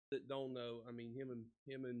that don't know, I mean, him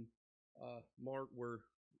and Mark were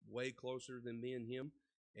way closer than me and him,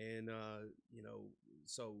 and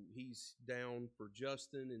so he's down for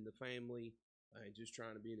Justin and the family, and just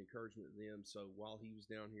trying to be an encouragement to them. So while he was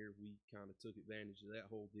down here, we kind of took advantage of that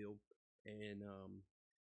whole deal, and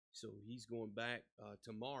so he's going back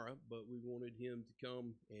tomorrow. But we wanted him to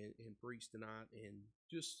come and preach tonight, and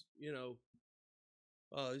just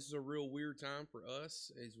this is a real weird time for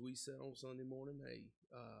us, as we said on Sunday morning. Hey,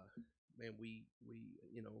 man, we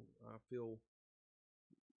I feel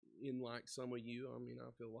in like some of you. I mean,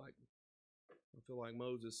 I feel like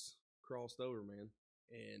Moses crossed over, man,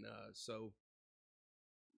 and so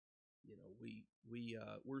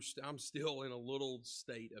I'm still in a little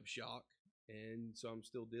state of shock, and so I'm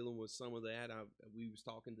still dealing with some of that. We was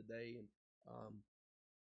talking today, and um,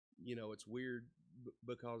 it's weird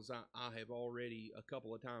because I have already a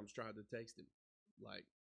couple of times tried to text him, like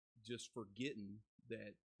just forgetting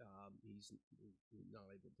that he's not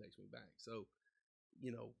able to text me back. So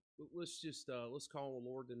let's call the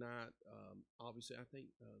Lord tonight. Obviously, I think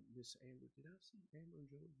Miss Amber. Did I see Amber and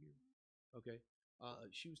Joey here? Okay.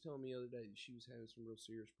 She was telling me the other day that she was having some real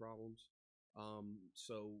serious problems.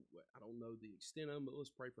 So I don't know the extent of them, but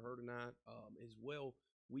let's pray for her tonight. As well,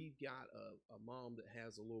 we've got a mom that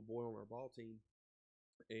has a little boy on our ball team,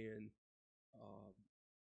 and uh,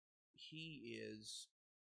 he's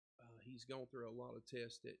gone through a lot of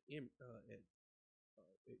tests at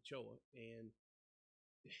Choa, and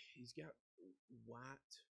he's got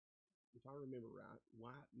white, if I remember right,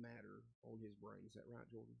 white matter on his brain. Is that right,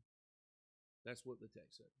 Jordan? That's what the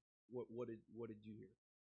text said. What did you hear?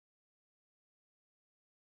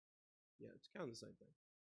 Yeah, it's kind of the same thing,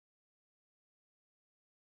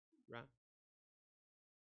 right?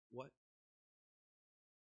 What?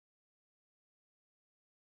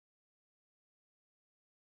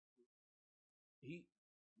 He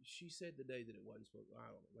She said today that it wasn't supposed. I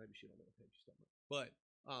don't know. Maybe she don't know what she's talking about. But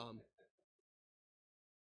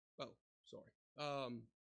oh, sorry.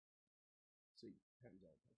 See, happens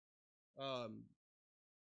all the time.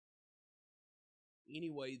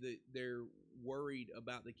 Anyway, that they're worried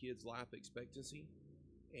about the kid's life expectancy,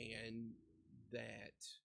 and that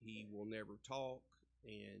he will never talk,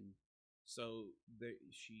 and so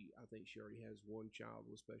I think she already has one child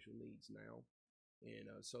with special needs now, and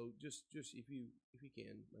so just if you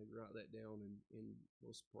can maybe write that down, and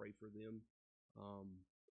let's pray for them, um,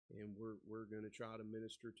 and we're going to try to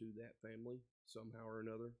minister to that family somehow or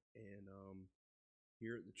another, and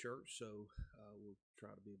here at the church, so we'll try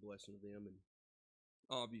to be a blessing to them, and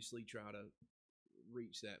obviously try to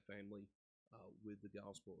reach that family with the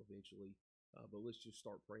gospel eventually. But let's just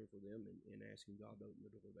start praying for them, and asking God to open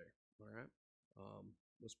the door there. All right.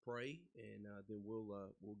 Let's pray, and then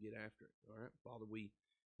we'll get after it. All right, Father, we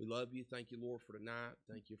love you. Thank you, Lord, for tonight.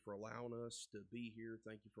 Thank you for allowing us to be here.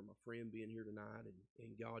 Thank you for my friend being here tonight,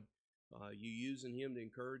 and God, you using him to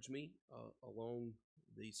encourage me along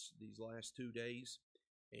these last 2 days,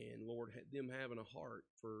 and Lord, them having a heart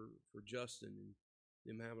for Justin, and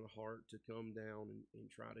them having a heart to come down and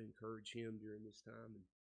try to encourage him during this time,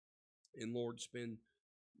 and Lord, spend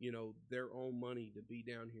their own money to be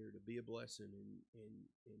down here, to be a blessing,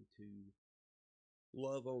 and to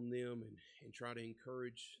love on them, and try to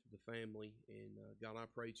encourage the family. And God, I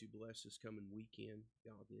pray that you bless this coming weekend,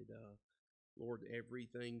 God, that Lord,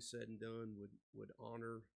 everything said and done would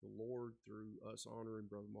honor the Lord through us honoring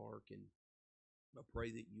Brother Mark. And I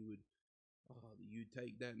pray that you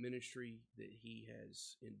take that ministry that he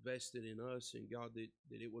has invested in us, and God,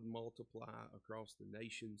 that it would multiply across the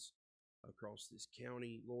nations, across this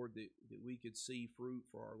county, Lord, that we could see fruit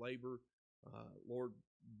for our labor, Lord,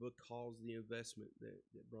 because the investment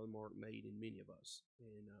that Brother Mark made in many of us.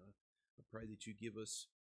 And I pray that you give us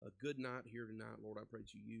a good night here tonight, Lord. I pray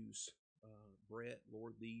that you use Brett,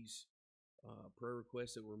 Lord, these prayer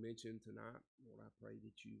requests that were mentioned tonight, Lord. I pray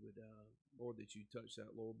that you would, Lord, that you touch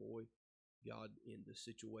that little boy, God, in the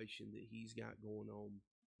situation that he's got going on,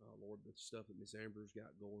 Lord, the stuff that Miss Amber's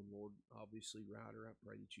got going, Lord, obviously, Ryder, I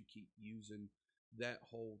pray that you keep using that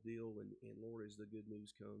whole deal, and Lord, as the good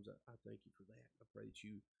news comes, I thank you for that. I pray that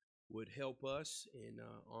you would help us, and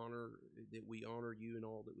that we honor you in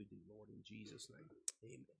all that we do, Lord, in Jesus' name,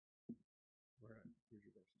 amen. All right, here's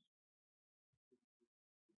your verses.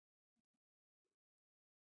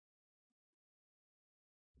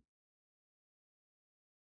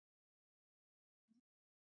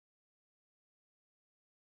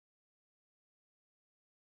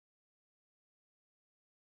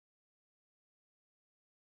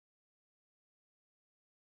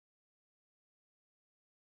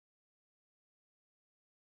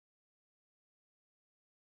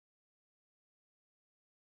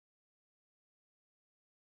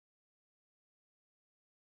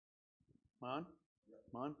 Come on?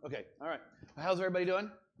 Come on? Okay, all right. How's everybody doing?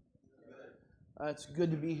 It's good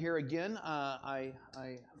to be here again.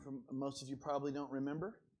 From most of you probably don't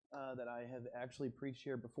remember that I have actually preached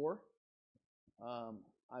here before.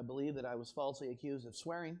 I believe that I was falsely accused of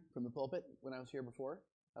swearing from the pulpit when I was here before.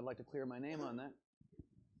 I'd like to clear my name on that.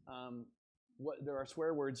 There are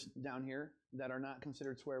swear words down here that are not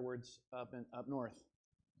considered swear words up north.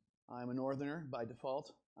 I'm a northerner by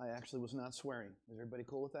default. I actually was not swearing. Is everybody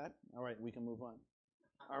cool with that? All right, we can move on.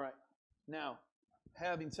 All right. Now,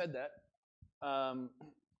 having said that,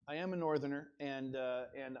 I am a northerner, and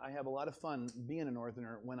I have a lot of fun being a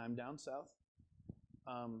northerner when I'm down south.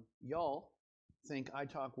 Y'all think I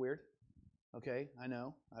talk weird. Okay, I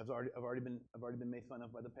know. I've already been made fun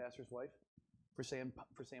of by the pastor's wife for saying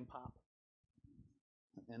pop.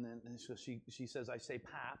 And then so she says I say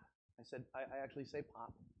pop. I said I actually say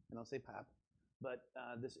pop, and I'll say pop. But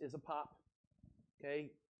this is a pop. Okay,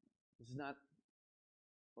 this is not.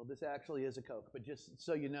 Well, this actually is a Coke. But just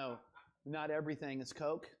so you know, not everything is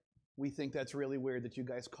Coke. We think that's really weird that you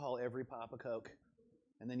guys call every pop a Coke,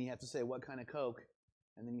 and then you have to say what kind of Coke,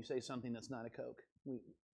 and then you say something that's not a Coke.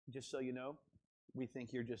 Just so you know, we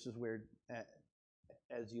think you're just as weird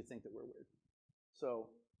as you think that we're weird.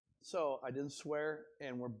 So I didn't swear,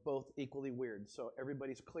 and we're both equally weird. So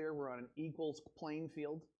everybody's clear. We're on an equal playing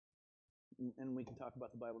field, and we can talk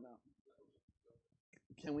about the Bible now.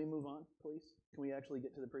 Can we move on, please? Can we actually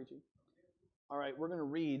get to the preaching? All right, we're going to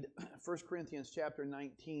read 1 Corinthians chapter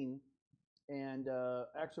 19, and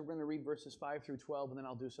actually we're going to read verses 5 through 12, and then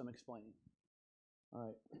I'll do some explaining. All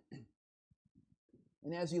right.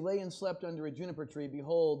 And as he lay and slept under a juniper tree,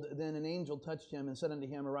 behold, then an angel touched him and said unto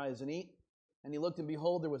him, Arise and eat. And he looked, and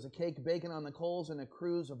behold, there was a cake baken on the coals and a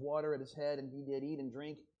cruse of water at his head, and he did eat and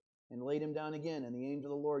drink, and laid him down again. And the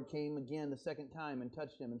angel of the Lord came again the second time and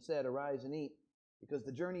touched him and said, Arise and eat, because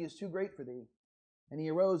the journey is too great for thee. And he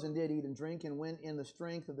arose and did eat and drink, and went in the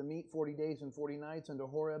strength of the meat 40 days and 40 nights unto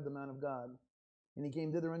Horeb, the mount of God. And he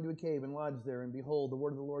came thither unto a cave, and lodged there. And behold, the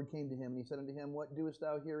word of the Lord came to him, and he said unto him, What doest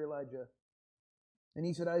thou here, Elijah? And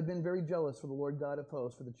he said, I have been very jealous for the Lord God of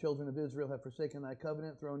hosts, for the children of Israel have forsaken thy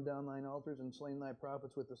covenant, thrown down thine altars, and slain thy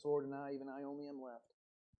prophets with the sword, and I, even I only am left.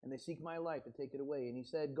 And they seek my life to take it away. And he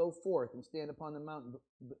said, Go forth and stand upon the mountain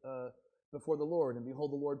before the Lord. And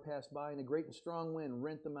behold, the Lord passed by, and a great and strong wind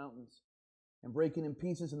rent the mountains, and breaking in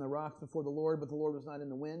pieces in the rocks before the Lord. But the Lord was not in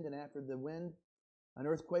the wind, and after the wind an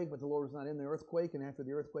earthquake, but the Lord was not in the earthquake, and after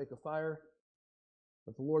the earthquake a fire,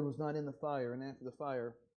 but the Lord was not in the fire, and after the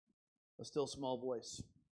fire a still small voice.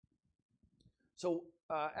 So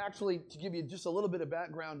actually, to give you just a little bit of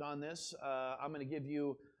background on this, I'm going to give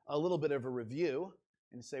you a little bit of a review,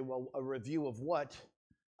 and say, well, a review of what?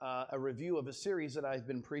 A review of a series that I've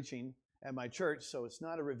been preaching at my church. So it's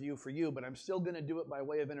not a review for you, but I'm still going to do it by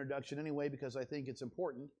way of introduction anyway, because I think it's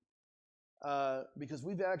important. Because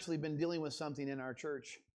we've actually been dealing with something in our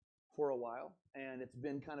church for a while, and it's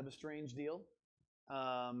been kind of a strange deal.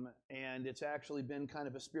 And it's actually been kind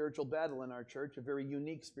of a spiritual battle in our church, a very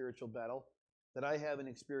unique spiritual battle that I haven't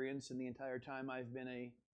experienced in the entire time I've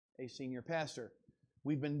been a senior pastor.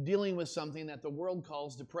 We've been dealing with something that the world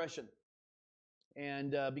calls depression.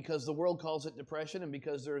 And because the world calls it depression, and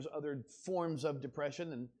because there's other forms of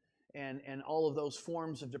depression, and all of those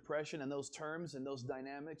forms of depression and those terms and those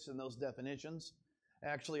dynamics and those definitions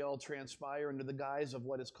actually all transpire under the guise of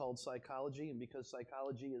what is called psychology. And because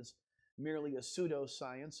psychology is merely a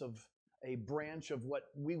pseudoscience of a branch of what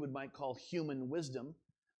we might call human wisdom,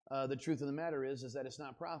 the truth of the matter is that it's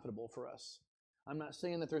not profitable for us. I'm not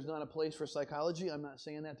saying that there's not a place for psychology. I'm not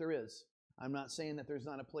saying that there is. I'm not saying that there's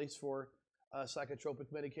not a place for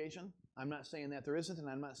psychotropic medication. I'm not saying that there isn't, and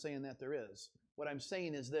I'm not saying that there is. What I'm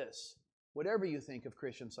saying is this: whatever you think of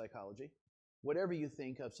Christian psychology, whatever you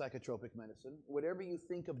think of psychotropic medicine, whatever you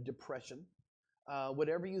think of depression,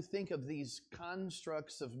 whatever you think of these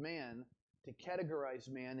constructs of man to categorize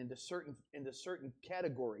man into certain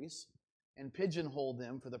categories and pigeonhole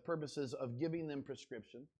them for the purposes of giving them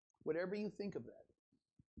prescription, whatever you think of that,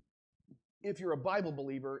 if you're a Bible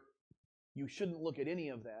believer, you shouldn't look at any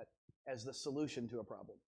of that as the solution to a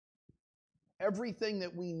problem. Everything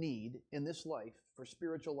that we need in this life for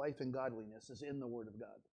spiritual life and godliness is in the Word of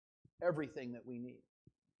God. Everything that we need.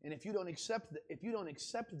 And if you don't accept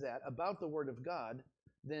that about the Word of God,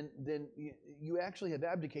 then you actually have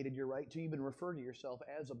abdicated your right to even refer to yourself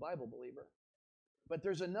as a Bible believer. But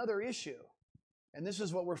there's another issue, and this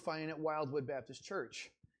is what we're finding at Wildwood Baptist Church,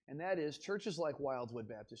 and that is churches like Wildwood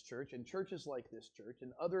Baptist Church and churches like this church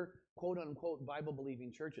and other quote-unquote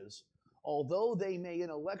Bible-believing churches, although they may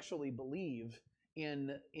intellectually believe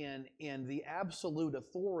in the absolute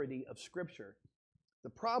authority of Scripture, The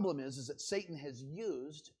problem is that Satan has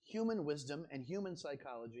used human wisdom and human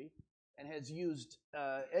psychology and has used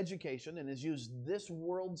education and has used this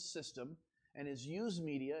world system and has used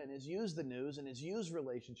media and has used the news and has used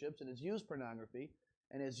relationships and has used pornography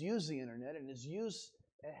and has used the internet and has used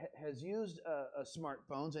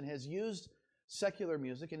smartphones and has used secular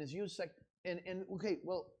music and has used okay,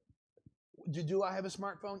 well, do I have a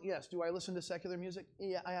smartphone? Yes. Do I listen to secular music?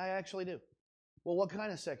 Yeah, I actually do. Well, what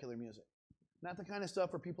kind of secular music? Not the kind of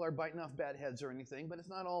stuff where people are biting off bat heads or anything, but it's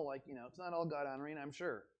not all like, it's not all God honoring, I'm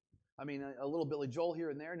sure. I mean, a little Billy Joel here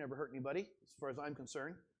and there never hurt anybody, as far as I'm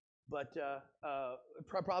concerned. But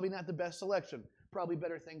probably not the best selection. Probably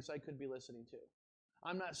better things I could be listening to.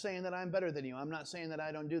 I'm not saying that I'm better than you. I'm not saying that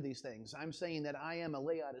I don't do these things. I'm saying that I am a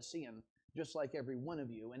Laodicean, just like every one of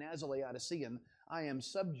you. And as a Laodicean, I am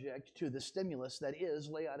subject to the stimulus that is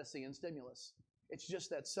Laodicean stimulus. It's just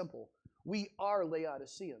that simple. We are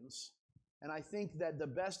Laodiceans. And I think that the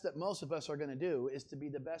best that most of us are going to do is to be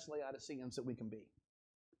the best Laodiceans that we can be.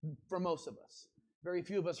 For most of us. Very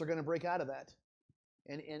few of us are going to break out of that.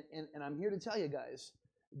 And I'm here to tell you guys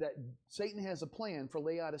that Satan has a plan for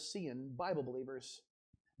Laodicean Bible believers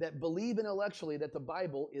that believe intellectually that the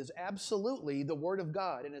Bible is absolutely the Word of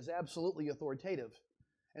God and is absolutely authoritative.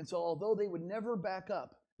 And so although they would never back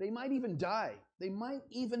up, they might even die. They might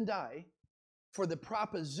even die for the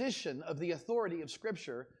proposition of the authority of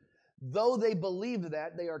Scripture. Though they believe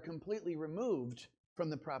that, they are completely removed from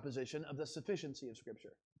the proposition of the sufficiency of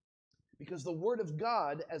Scripture. Because the Word of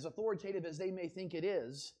God, as authoritative as they may think it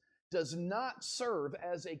is, does not serve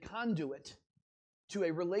as a conduit to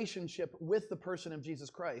a relationship with the person of Jesus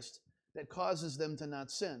Christ that causes them to not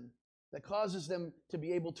sin, that causes them to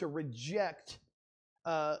be able to reject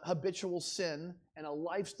habitual sin and a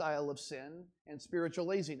lifestyle of sin and spiritual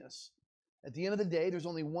laziness. At the end of the day, there's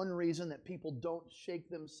only one reason that people don't shake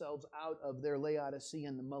themselves out of their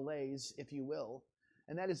Laodicean malaise, if you will,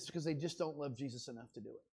 and that is because they just don't love Jesus enough to do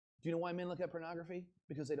it. Do you know why men look at pornography?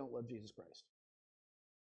 Because they don't love Jesus Christ.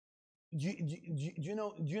 Do you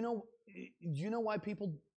know why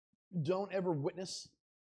people don't ever witness?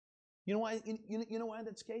 You know why? You know why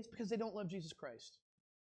that's the case? Because they don't love Jesus Christ.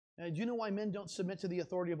 Do you know why men don't submit to the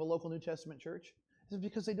authority of a local New Testament church? It's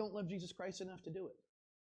because they don't love Jesus Christ enough to do it.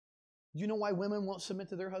 Do you know why women won't submit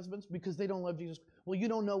to their husbands? Because they don't love Jesus. Well, you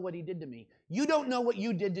don't know what he did to me. You don't know what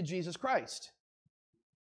you did to Jesus Christ.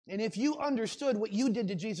 And if you understood what you did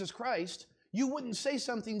to Jesus Christ, you wouldn't say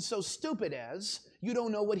something so stupid as, you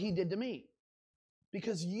don't know what he did to me.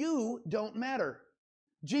 Because you don't matter.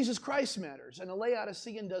 Jesus Christ matters. And a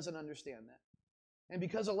Laodicean doesn't understand that. And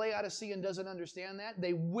because a Laodicean doesn't understand that,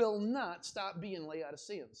 they will not stop being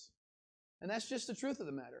Laodiceans. And that's just the truth of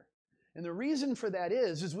the matter. And the reason for that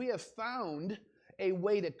is we have found a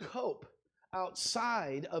way to cope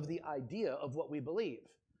outside of the idea of what we believe.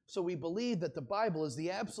 So we believe that the Bible is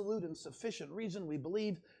the absolute and sufficient reason. We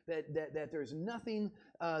believe that there's nothing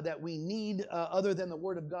that we need other than the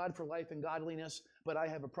Word of God for life and godliness. But I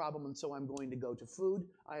have a problem, and so I'm going to go to food.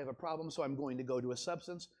 I have a problem, so I'm going to go to a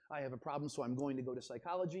substance. I have a problem, so I'm going to go to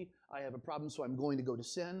psychology. I have a problem, so I'm going to go to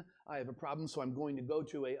sin. I have a problem, so I'm going to go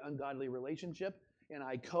to an ungodly relationship. And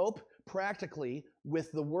I cope practically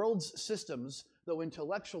with the world's systems, though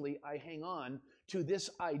intellectually I hang on to this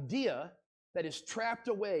idea that is trapped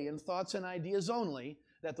away in thoughts and ideas only,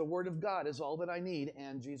 that the Word of God is all that I need,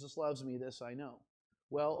 and Jesus loves me, this I know.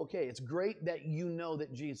 Well, okay, it's great that you know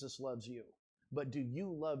that Jesus loves you, but do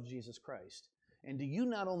you love Jesus Christ? And do you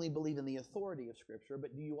not only believe in the authority of Scripture,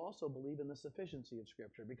 but do you also believe in the sufficiency of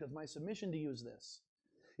Scripture? Because my submission to you is this.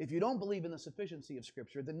 If you don't believe in the sufficiency of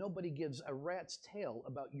Scripture, then nobody gives a rat's tail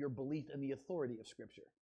about your belief in the authority of Scripture.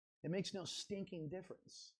 It makes no stinking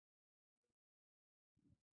difference.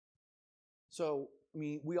 So, I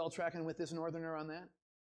mean, we all tracking with this northerner on that?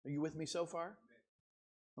 Are you with me so far?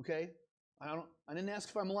 Okay? I didn't ask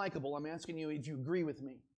if I'm likable. I'm asking you if you agree with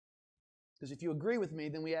me. Because if you agree with me,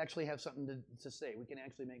 then we actually have something to say. We can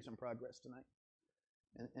actually make some progress tonight.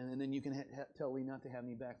 And then you can tell Lee not to have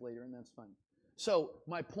me back later, and that's fine. So,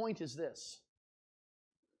 my point is this.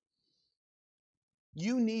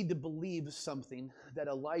 You need to believe something that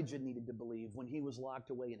Elijah needed to believe when he was locked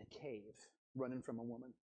away in a cave, running from a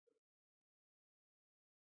woman.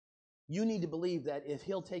 You need to believe that if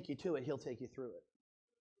he'll take you to it, he'll take you through it.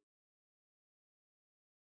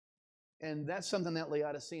 And that's something that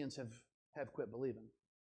Laodiceans have quit believing.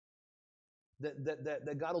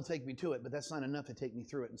 That God will take me to it, but that's not enough to take me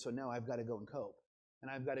through it. And so now I've got to go and cope.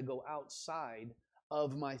 And I've got to go outside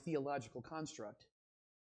of my theological construct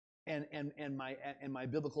and my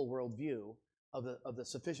biblical worldview of the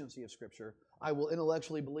sufficiency of Scripture. I will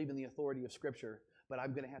intellectually believe in the authority of Scripture, but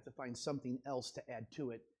I'm going to have to find something else to add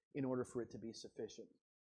to it in order for it to be sufficient.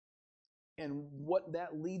 And what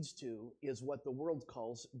that leads to is what the world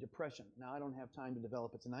calls depression. Now, I don't have time to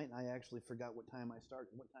develop it tonight, and I actually forgot what time I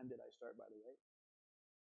started. What time did I start, by the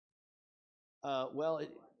way?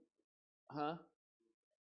 Huh?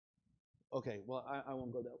 Okay, well, I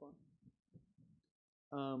won't go that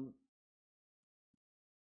long.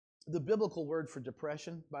 The biblical word for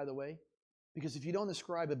depression, by the way, because if you don't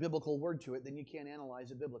ascribe a biblical word to it, then you can't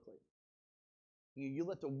analyze it biblically. You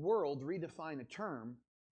let the world redefine a term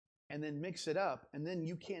and then mix it up, and then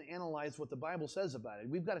you can't analyze what the Bible says about it.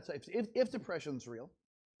 We've got to say, if depression's real,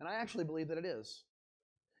 and I actually believe that it is,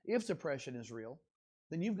 if depression is real,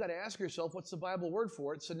 then you've got to ask yourself, what's the Bible word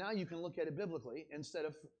for it? So now you can look at it biblically instead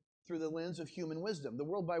of through the lens of human wisdom. The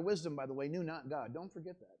world by wisdom, by the way, knew not God. Don't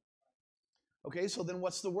forget that. Okay, so then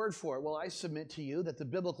what's the word for it? Well, I submit to you that the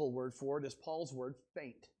biblical word for it is Paul's word,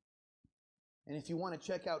 faint. And if you want to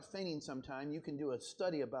check out fainting sometime, you can do a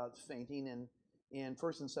study about fainting in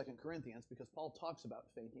 1 and 2 Corinthians, because Paul talks about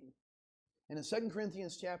fainting. And in 2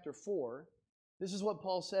 Corinthians chapter 4, this is what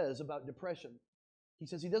Paul says about depression. He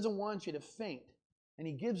says he doesn't want you to faint, and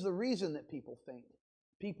he gives the reason that people faint.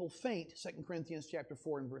 People faint, 2 Corinthians chapter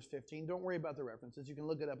 4 and verse 15. Don't worry about the references. You can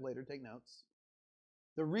look it up later. Take notes.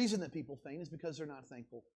 The reason that people faint is because they're not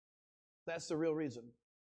thankful. That's the real reason.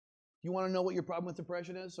 You want to know what your problem with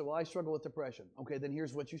depression is? So, well, I struggle with depression. Okay, then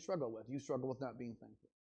here's what you struggle with. You struggle with not being thankful.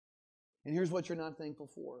 And here's what you're not thankful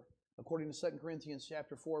for. According to 2 Corinthians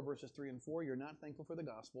chapter 4, verses 3 and 4, you're not thankful for the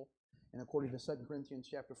gospel. And according to 2 Corinthians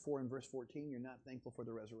chapter 4 and verse 14, you're not thankful for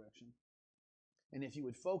the resurrection. And if you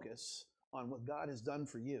would focus on what God has done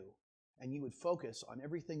for you, and you would focus on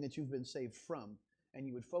everything that you've been saved from, and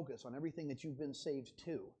you would focus on everything that you've been saved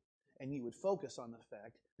to, and you would focus on the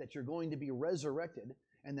fact that you're going to be resurrected,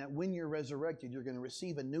 and that when you're resurrected, you're going to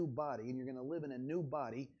receive a new body, and you're going to live in a new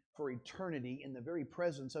body for eternity in the very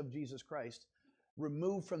presence of Jesus Christ,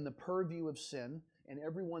 removed from the purview of sin, and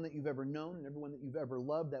everyone that you've ever known and everyone that you've ever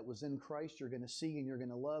loved that was in Christ, you're going to see and you're going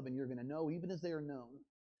to love and you're going to know even as they are known.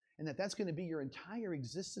 And that's going to be your entire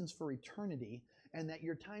existence for eternity, and that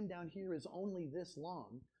your time down here is only this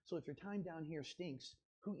long. So if your time down here stinks,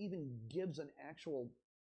 who even gives an actual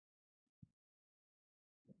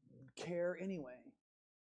care anyway?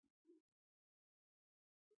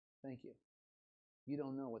 Thank you. You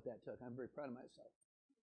don't know what that took. I'm very proud of myself.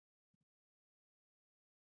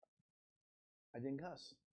 I didn't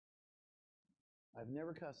cuss. I've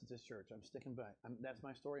never cussed at this church. I'm sticking by. That's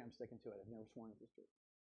my story. I'm sticking to it. I've never sworn at this church.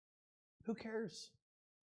 Who cares?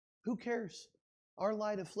 Who cares? Our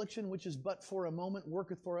light affliction, which is but for a moment,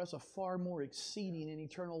 worketh for us a far more exceeding and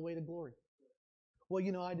eternal way to glory. Well,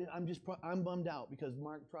 you know, I'm bummed out because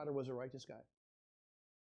Mark Trotter was a righteous guy,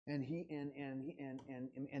 and he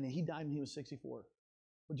died when he was 64.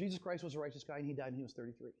 Well, Jesus Christ was a righteous guy, and he died when he was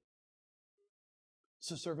 33. Is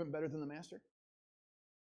the servant better than the master?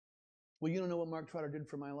 Well, you don't know what Mark Trotter did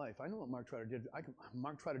for my life. I know what Mark Trotter did.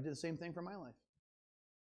 Mark Trotter did the same thing for my life.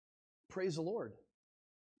 Praise the Lord.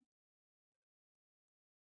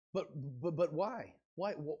 But why?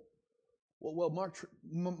 Why? Well,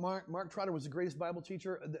 Mark Trotter was the greatest Bible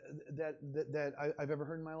teacher that I've ever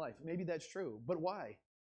heard in my life. Maybe that's true, but why?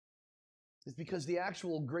 It's because the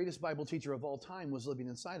actual greatest Bible teacher of all time was living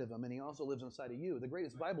inside of him, and he also lives inside of you. The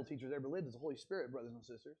greatest Bible teacher that ever lived is the Holy Spirit, brothers and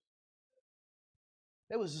sisters.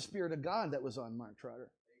 That was the Spirit of God that was on Mark Trotter.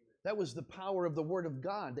 That was the power of the Word of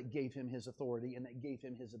God that gave him his authority and that gave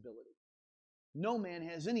him his ability. No man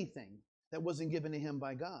has anything that wasn't given to him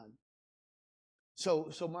by God.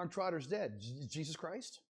 So Mark Trotter's dead. Jesus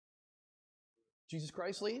Christ? Jesus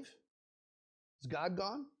Christ leave? Is God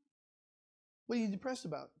gone? What are you depressed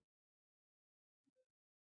about?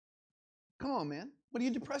 Come on, man. What are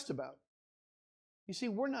you depressed about? You see,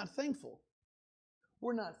 we're not thankful.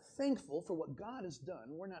 We're not thankful for what God has done.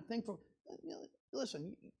 We're not thankful.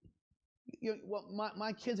 Listen,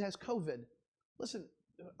 my kid has COVID. Listen,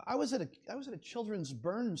 I was at a children's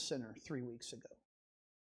burn center 3 weeks ago.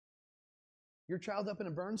 Your child up in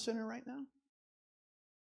a burn center right now?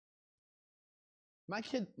 My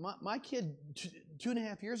kid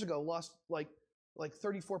 2.5 years ago lost like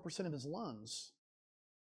 34% of his lungs.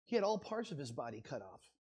 He had all parts of his body cut off.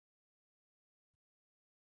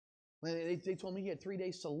 They told me he had 3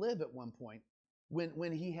 days to live at one point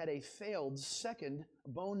when he had a failed second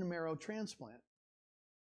bone marrow transplant.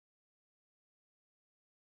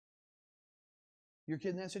 Your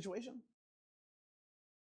kid in that situation?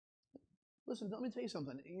 Listen, let me tell you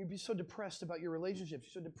something. You'd be so depressed about your relationships.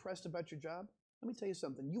 You're so depressed about your job. Let me tell you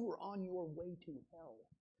something. You were on your way to hell.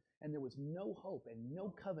 and there was no hope and no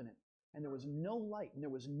covenant, and there was no light, and there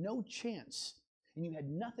was no chance, and you had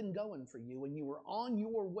nothing going for you, and you were on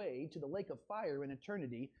your way to the lake of fire in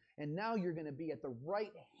eternity, and now you're going to be at the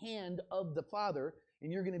right hand of the Father,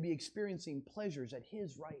 and you're going to be experiencing pleasures at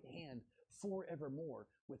His right hand forevermore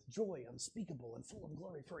with joy unspeakable and full of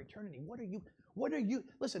glory for eternity. What are you,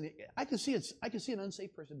 listen, I can see an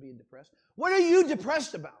unsafe person being depressed. What are you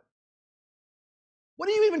depressed about? What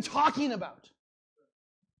are you even talking about?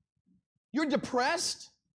 You're depressed?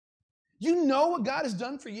 You know what God has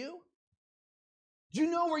done for you? Do you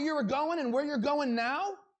know where you were going and where you're going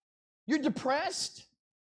now? You're depressed?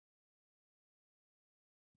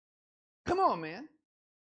 Come on, man.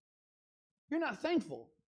 You're not thankful.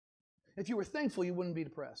 If you were thankful, you wouldn't be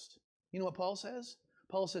depressed. You know what Paul says?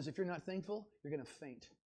 Paul says if you're not thankful, you're going to faint.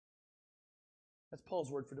 That's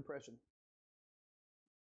Paul's word for depression.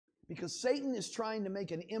 Because Satan is trying to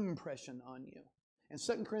make an impression on you. And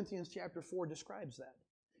 2 Corinthians chapter 4 describes that.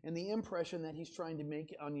 And the impression that he's trying to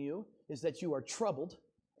make on you is that you are troubled,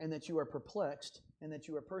 and that you are perplexed, and that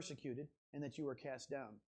you are persecuted, and that you are cast down.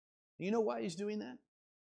 You know why he's doing that?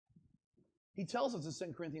 He tells us in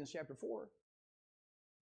 2 Corinthians chapter 4.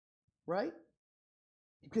 Right?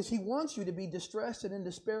 Because he wants you to be distressed and in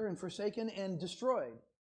despair and forsaken and destroyed.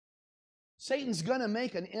 Satan's going to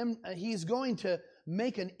make he's going to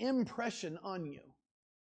make an impression on you.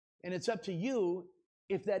 And it's up to you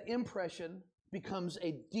if that impression becomes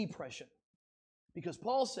a depression. Because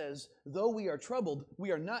Paul says, though we are troubled,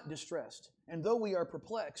 we are not distressed. And though we are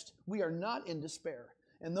perplexed, we are not in despair.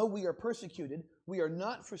 And though we are persecuted, we are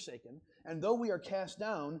not forsaken. And though we are cast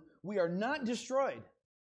down, we are not destroyed.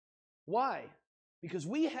 Why? Because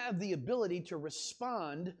we have the ability to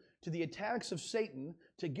respond to the attacks of Satan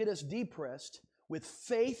to get us depressed with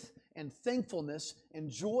faith and thankfulness and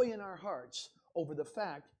joy in our hearts over the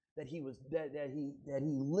fact that he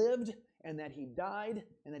lived and that he died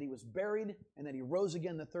and that he was buried and that he rose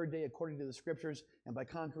again the third day according to the Scriptures, and by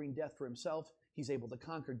conquering death for himself, he's able to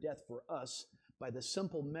conquer death for us by the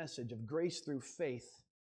simple message of grace through faith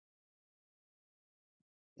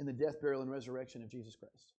in the death, burial, and resurrection of Jesus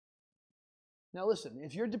Christ. Now listen,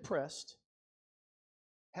 if you're depressed,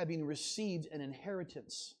 having received an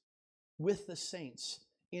inheritance with the saints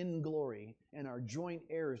in glory and are joint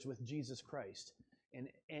heirs with Jesus Christ,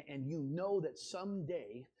 and you know that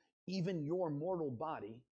someday even your mortal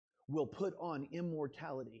body will put on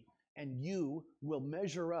immortality, and you will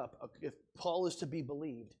measure up, if Paul is to be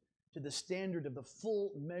believed, to the standard of the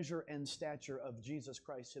full measure and stature of Jesus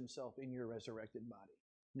Christ himself in your resurrected body.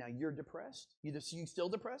 Now you're depressed? You still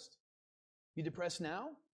depressed? You depressed now?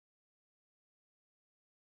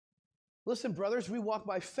 Listen, brothers, we walk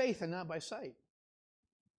by faith and not by sight.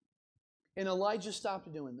 And Elijah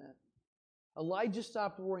stopped doing that. Elijah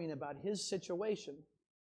stopped worrying about his situation.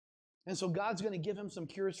 And so God's going to give him some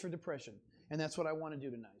cures for depression. And that's what I want to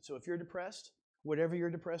do tonight. So if you're depressed, whatever you're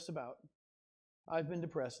depressed about, I've been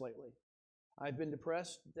depressed lately. I've been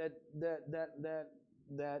depressed that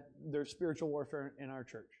there's spiritual warfare in our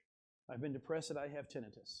church. I've been depressed that I have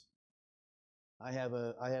tinnitus. I have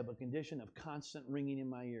a condition of constant ringing in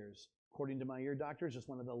my ears. According to my ear doctors, it's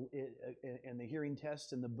one of the hearing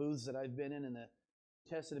tests and the booths that I've been in and the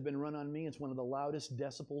tests that have been run on me, it's one of the loudest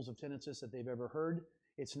decibels of tinnitus that they've ever heard.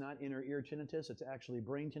 It's not inner ear tinnitus, it's actually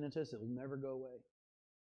brain tinnitus. It will never go away.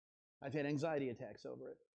 I've had anxiety attacks over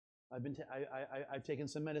it. I've taken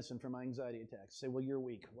some medicine for my anxiety attacks. Say, well, you're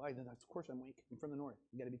weak. Why? Of course I'm weak. I'm from the north.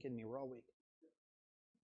 You got to be kidding me. We're all weak.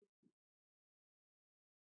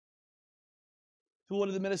 So what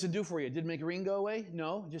did the medicine do for you? Did it make a ring go away?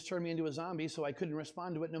 No. It just turned me into a zombie, so I couldn't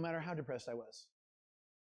respond to it no matter how depressed I was.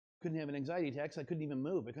 Couldn't have an anxiety attack, so I couldn't even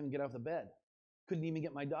move. I couldn't get off the bed. Couldn't even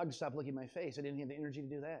get my dog to stop licking my face. I didn't have the energy to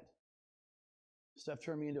do that. Stuff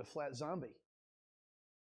turned me into a flat zombie.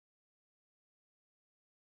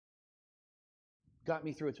 Got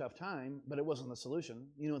me through a tough time, but it wasn't the solution.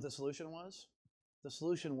 You know what the solution was? The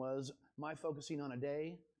solution was my focusing on a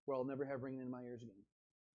day where I'll never have ringing in my ears again.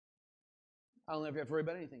 I'll never have to worry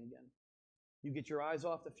about anything again. You get your eyes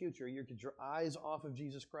off the future. You get your eyes off of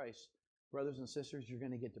Jesus Christ. Brothers and sisters, you're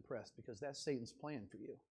going to get depressed because that's Satan's plan for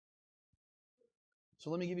you. So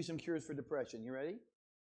let me give you some cures for depression. You ready?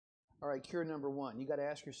 All right, cure number one. You got to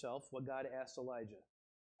ask yourself what God asked Elijah.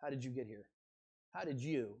 How did you get here? How did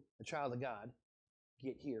you, a child of God,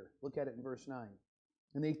 get here? Look at it in verse 9.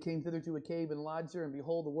 And they came thither to a cave and lodged there, and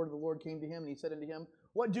behold, the word of the Lord came to him, and he said unto him,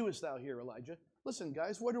 What doest thou here, Elijah? Listen,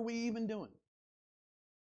 guys, what are we even doing?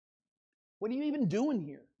 What are you even doing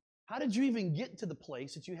here? How did you even get to the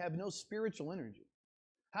place that you have no spiritual energy?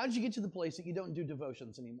 How did you get to the place that you don't do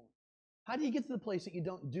devotions anymore? How do you get to the place that you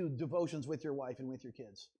don't do devotions with your wife and with your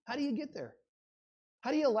kids? How do you get there?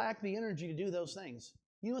 How do you lack the energy to do those things?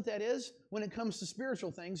 You know what that is? When it comes to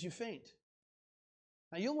spiritual things, you faint.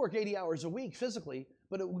 Now, you'll work 80 hours a week physically,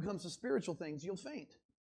 but when it comes to spiritual things, you'll faint.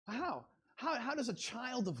 How? How does a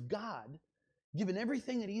child of God, given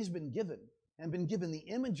everything that he's been given, and been given the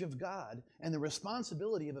image of God and the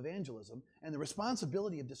responsibility of evangelism and the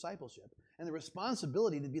responsibility of discipleship and the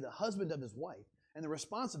responsibility to be the husband of his wife and the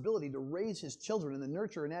responsibility to raise his children in the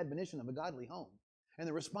nurture and admonition of a godly home and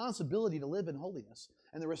the responsibility to live in holiness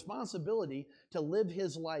and the responsibility to live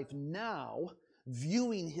his life now,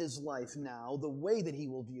 viewing his life now the way that he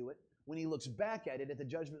will view it when he looks back at it at the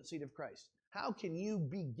judgment seat of Christ? How can you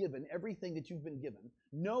be given everything that you've been given,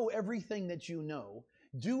 know everything that you know,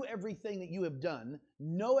 do everything that you have done,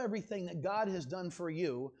 know everything that God has done for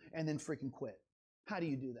you, and then freaking quit? How do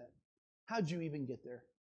you do that? How'd you even get there?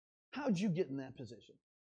 How'd you get in that position?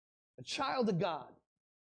 A child of God,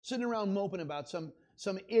 sitting around moping about some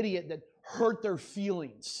idiot that hurt their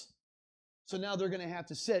feelings. So now they're going to have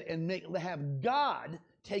to sit and have God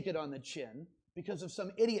take it on the chin because of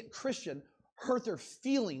some idiot Christian hurt their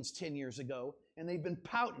feelings 10 years ago, and they've been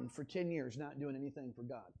pouting for 10 years not doing anything for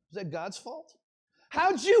God. Is that God's fault?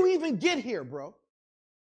 How'd you even get here, bro?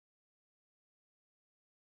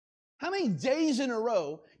 How many days in a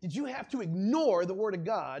row did you have to ignore the Word of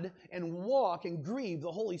God and walk and grieve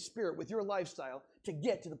the Holy Spirit with your lifestyle to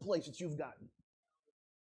get to the place that you've gotten?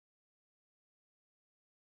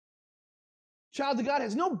 Child of God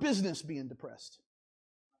has no business being depressed.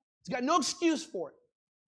 It's got no excuse for it.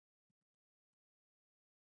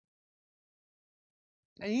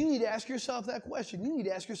 And you need to ask yourself that question. You need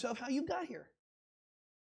to ask yourself how you got here.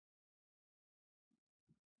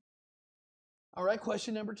 All right,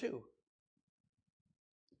 question number 2.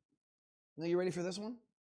 Now, you ready for this one?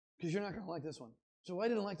 Because you're not going to like this one. So why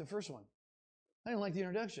didn't I like the first one? I didn't like the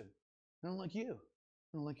introduction. I don't like you.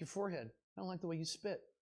 I don't like your forehead. I don't like the way you spit.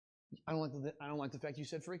 I don't like the fact you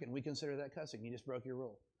said freaking. We consider that cussing. You just broke your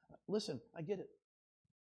rule. Listen, I get it.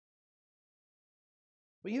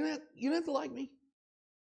 But you don't have to like me.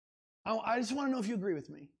 I just want to know if you agree with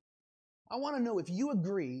me. I want to know if you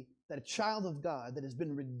agree that a child of God that has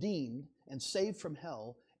been redeemed and saved from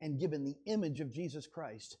hell and given the image of Jesus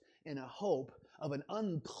Christ in a hope of an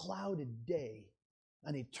unclouded day,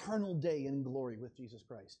 an eternal day in glory with Jesus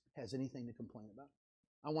Christ, has anything to complain about.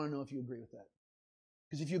 I want to know if you agree with that.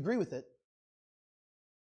 Because if you agree with it,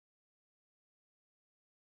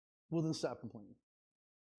 well, then stop complaining.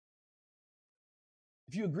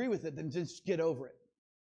 If you agree with it, then just get over it.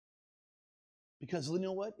 Because you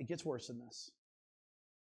know what? It gets worse than this.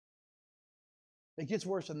 It gets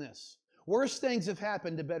worse than this. Worse things have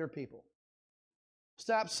happened to better people.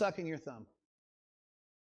 Stop sucking your thumb.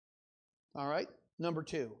 All right? Number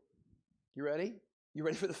 2. You ready? You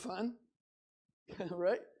ready for the fun? All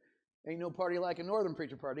right? Ain't no party like a northern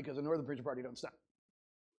preacher party because a northern preacher party don't stop.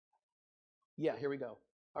 Yeah, here we go.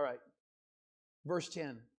 All right. Verse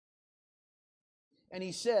 10. And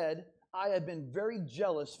he said, I have been very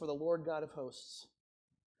jealous for the Lord God of hosts.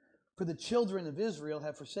 For the children of Israel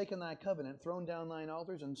have forsaken thy covenant, thrown down thine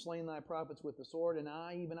altars, and slain thy prophets with the sword, and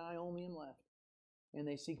I, even I only am left. And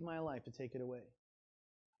they seek my life to take it away.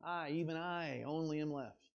 Even I only am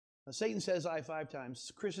left. Now, Satan says I 5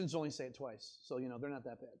 times. Christians only say it twice. So, they're not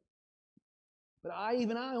that bad. But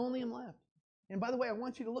even I only am left. And by the way, I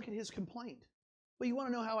want you to look at his complaint. Well, you want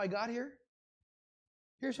to know how I got here?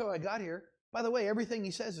 Here's how I got here. By the way, everything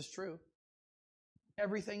he says is true.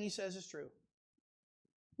 Everything he says is true.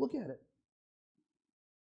 Look at it.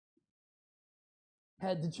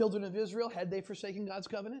 Had the children of Israel, had they forsaken God's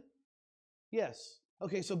covenant? Yes.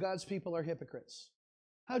 Okay, so God's people are hypocrites.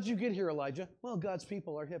 How'd you get here, Elijah? Well, God's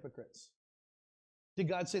people are hypocrites. Did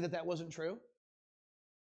God say that wasn't true?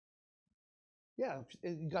 Yeah,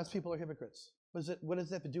 God's people are hypocrites. What does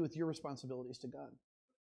that have to do with your responsibilities to God?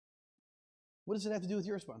 What does it have to do with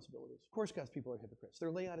your responsibilities? Of course God's people are hypocrites.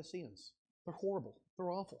 They're Laodiceans. They're horrible. They're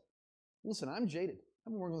awful. Listen, I'm jaded.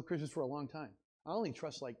 I've been working with Christians for a long time. I only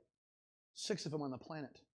trust like 6 of them on the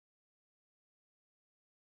planet.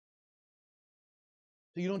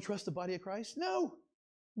 So you don't trust the body of Christ? No.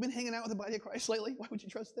 You've been hanging out with the body of Christ lately? Why would you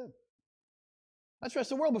trust them? I trust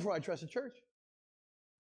the world before I trust the church.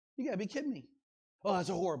 You got to be kidding me. Oh, that's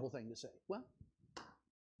a horrible thing to say. Well,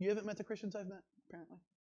 you haven't met the Christians I've met, apparently.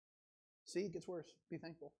 See, it gets worse. Be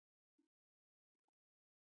thankful.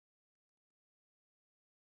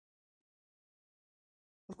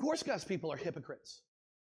 Of course God's people are hypocrites.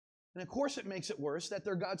 And of course it makes it worse that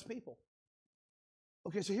they're God's people.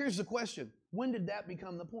 Okay, so here's the question. When did that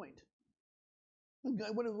become the point?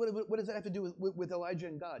 What does that have to do with Elijah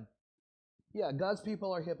and God? Yeah, God's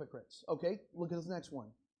people are hypocrites. Okay, look at this next one.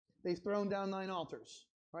 They've thrown down 9 altars.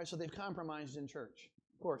 Right, so they've compromised in church.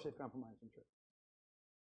 Of course, they've compromised in church.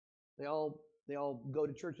 They all go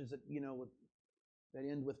to churches that that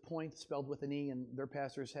end with point spelled with an E, and their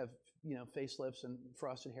pastors have facelifts and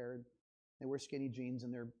frosted hair, and they wear skinny jeans,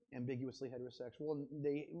 and they're ambiguously heterosexual, and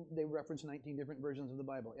they reference 19 different versions of the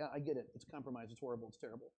Bible. Yeah, I get it. It's compromise. It's horrible. It's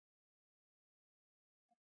terrible.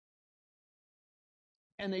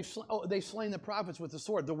 And they've slain the prophets with the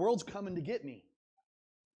sword. The world's coming to get me.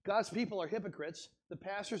 God's people are hypocrites. The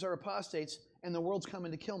pastors are apostates, and the world's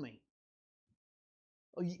coming to kill me.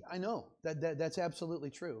 Oh, I know that's absolutely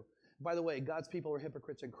true. By the way, God's people were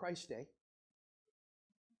hypocrites in Christ's day,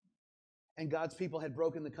 and God's people had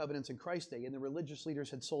broken the covenants in Christ's day, and the religious leaders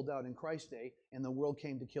had sold out in Christ's day, and the world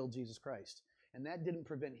came to kill Jesus Christ. And that didn't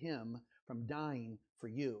prevent him from dying for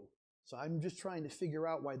you. So I'm just trying to figure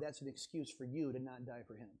out why that's an excuse for you to not die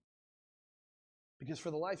for him. Because for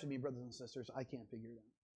the life of me, brothers and sisters, I can't figure it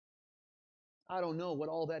out. I don't know what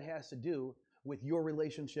all that has to do with your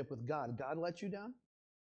relationship with God. God let you down?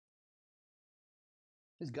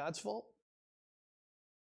 Is God's fault?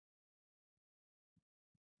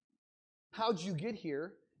 How'd you get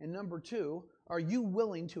here? And number 2, are you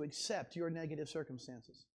willing to accept your negative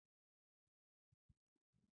circumstances?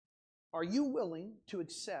 Are you willing to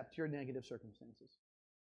accept your negative circumstances?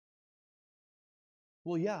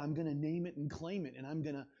 Well, yeah, I'm going to name it and claim it, and I'm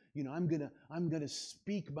going to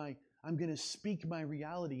speak my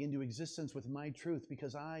reality into existence with my truth,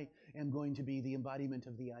 because I am going to be the embodiment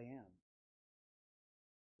of the I am.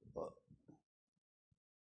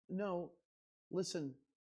 No, listen,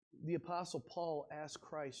 the Apostle Paul asked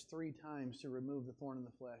Christ 3 times to remove the thorn in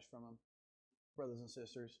the flesh from him, brothers and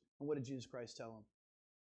sisters. And what did Jesus Christ tell him?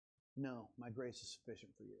 No, my grace is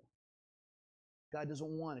sufficient for you. God doesn't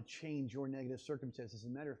want to change your negative circumstances. As a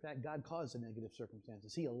matter of fact, God caused the negative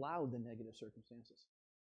circumstances. He allowed the negative circumstances,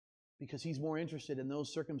 because he's more interested in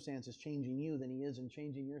those circumstances changing you than he is in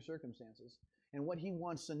changing your circumstances. And what he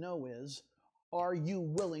wants to know is, are you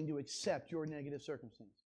willing to accept your negative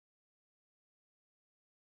circumstance?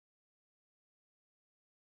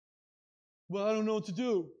 Well, I don't know what to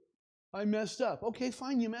do. I messed up. Okay,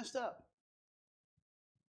 fine, you messed up.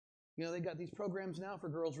 They got these programs now for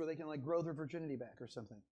girls where they can grow their virginity back or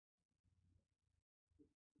something.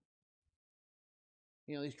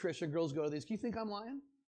 These Christian girls go to these. Do you think I'm lying?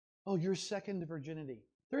 Oh, your second virginity.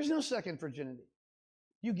 There's no second virginity.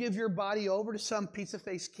 You give your body over to some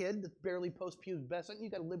piece-of-face kid that's barely post-pubescent, you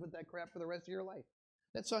got to live with that crap for the rest of your life.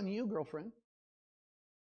 That's on you, girlfriend.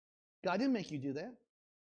 God didn't make you do that.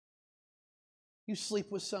 You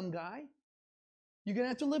sleep with some guy, you're going to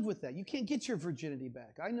have to live with that. You can't get your virginity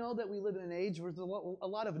back. I know that we live in an age where there's a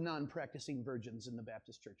lot of non-practicing virgins in the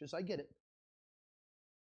Baptist churches. I get it.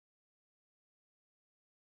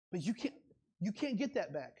 But you can't get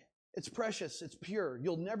that back. It's precious. It's pure.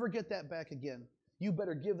 You'll never get that back again. You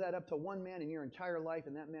better give that up to one man in your entire life,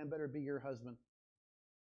 and that man better be your husband.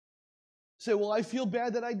 Say, well, I feel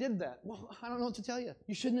bad that I did that. Well, I don't know what to tell you.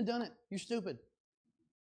 You shouldn't have done it. You're stupid.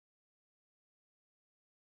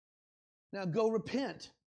 Now go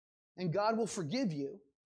repent, and God will forgive you,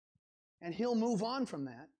 and he'll move on from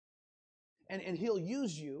that, and he'll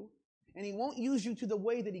use you, and he won't use you to the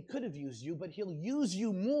way that he could have used you, but he'll use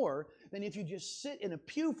you more than if you just sit in a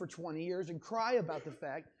pew for 20 years and cry about the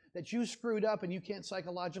fact that you screwed up and you can't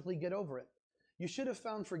psychologically get over it. You should have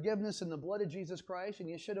found forgiveness in the blood of Jesus Christ, and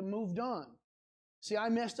you should have moved on. See, I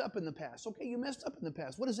messed up in the past. Okay, you messed up in the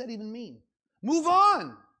past. What does that even mean? Move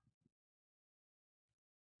on!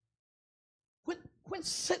 Quit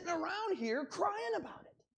sitting around here crying about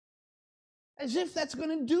it, as if that's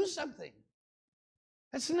going to do something.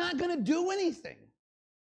 That's not going to do anything.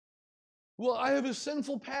 Well, I have a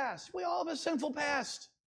sinful past. We all have a sinful past.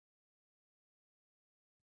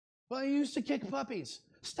 Well, I used to kick puppies.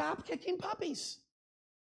 Stop kicking puppies.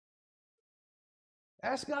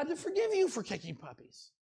 Ask God to forgive you for kicking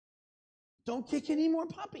puppies. Don't kick any more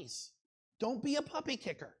puppies. Don't be a puppy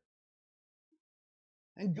kicker.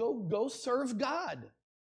 And go serve God.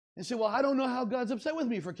 And say, well, I don't know how God's upset with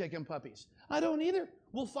me for kicking puppies. I don't either.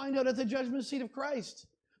 We'll find out at the judgment seat of Christ.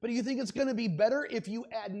 But do you think it's going to be better if you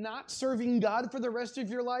add not serving God for the rest of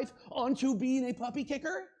your life onto being a puppy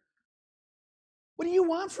kicker? What do you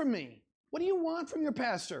want from me? What do you want from your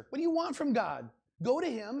pastor? What do you want from God? Go to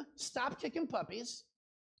him, stop kicking puppies,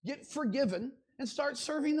 get forgiven, and start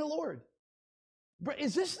serving the Lord.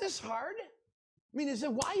 Is this hard? I mean,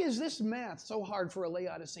 why is this math so hard for a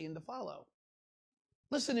Laodicean to follow?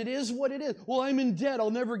 Listen, it is what it is. Well, I'm in debt.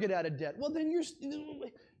 I'll never get out of debt. Well, then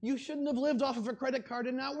you shouldn't have lived off of a credit card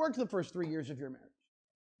and not worked the first 3 years of your marriage.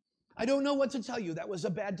 I don't know what to tell you. That was a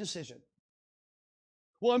bad decision.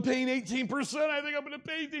 Well, I'm paying 18%. I think I'm going to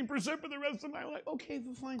pay 18% for the rest of my life. Okay,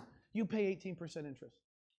 well, fine. You pay 18% interest.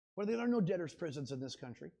 Well, there are no debtors' prisons in this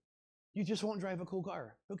country. You just won't drive a cool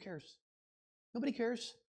car. Who cares? Nobody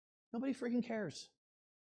cares. Nobody freaking cares.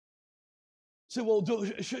 So, well,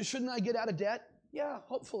 shouldn't I get out of debt? Yeah,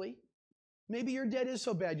 hopefully. Maybe your debt is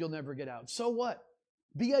so bad you'll never get out. So what?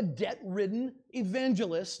 Be a debt-ridden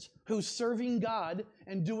evangelist who's serving God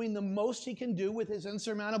and doing the most he can do with his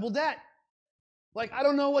insurmountable debt. Like, I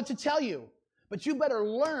don't know what to tell you, but you better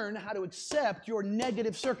learn how to accept your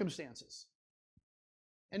negative circumstances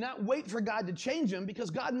and not wait for God to change them, because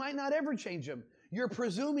God might not ever change them. You're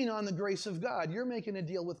presuming on the grace of God. You're making a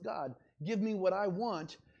deal with God. Give me what I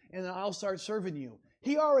want, and then I'll start serving you.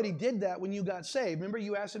 He already did that when you got saved. Remember,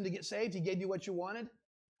 you asked him to get saved. He gave you what you wanted.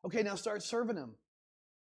 Okay, now start serving him.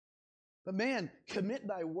 But man, commit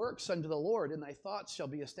thy works unto the Lord, and thy thoughts shall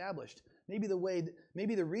be established. Maybe the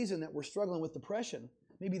reason that we're struggling with depression,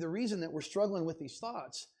 maybe the reason that we're struggling with these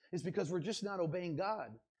thoughts is because we're just not obeying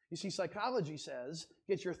God. You see, psychology says,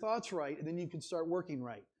 get your thoughts right, and then you can start working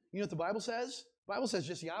right. You know what the Bible says? The Bible says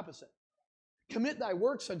just the opposite. Commit thy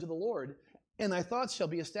works unto the Lord, and thy thoughts shall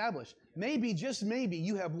be established. Maybe, just maybe,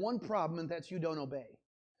 you have one problem, and that's you don't obey.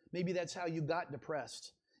 Maybe that's how you got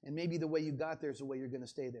depressed. And maybe the way you got there is the way you're going to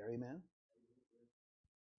stay there. Amen?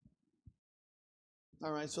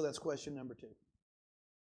 All right, so that's question number 2.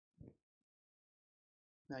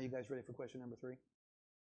 Now you guys ready for question number 3?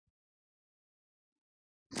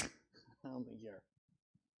 I don't think you are.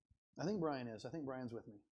 I think Brian is. I think Brian's with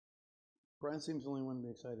me. Brian seems the only one to be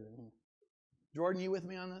excited in here. Jordan, you with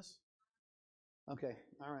me on this? Okay,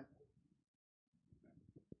 all right.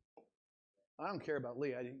 I don't care about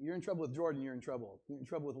Lee. You're in trouble with Jordan, you're in trouble. You're in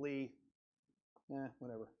trouble with Lee.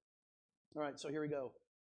 Whatever. All right, so here we go.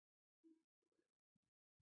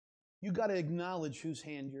 You got to acknowledge whose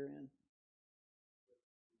hand you're in.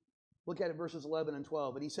 Look at it, verses 11 and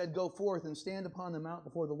 12. And he said, go forth and stand upon the mount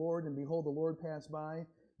before the Lord, and behold, the Lord passed by,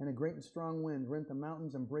 and a great and strong wind rent the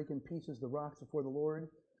mountains and brake in pieces the rocks before the Lord.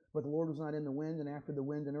 But the Lord was not in the wind, and after the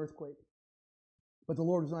wind an earthquake. But the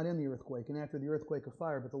Lord was not in the earthquake, and after the earthquake a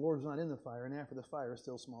fire. But the Lord was not in the fire, and after the fire a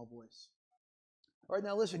still small voice. All right,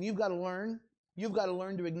 now listen, you've got to learn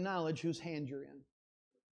to acknowledge whose hand you're in.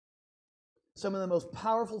 Some of the most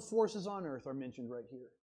powerful forces on earth are mentioned right here.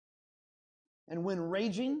 And when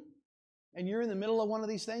raging, and you're in the middle of one of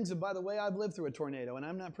these things, and by the way, I've lived through a tornado, and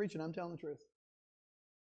I'm not preaching, I'm telling the truth.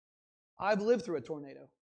 I've lived through a tornado.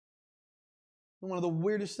 One of the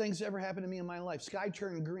weirdest things that ever happened to me in my life. Sky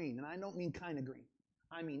turned green, and I don't mean kind of green.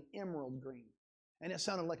 I mean emerald green. And it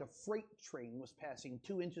sounded like a freight train was passing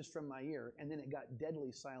 2 inches from my ear, and then it got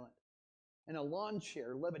deadly silent. And a lawn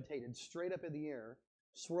chair levitated straight up in the air,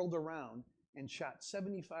 swirled around, and shot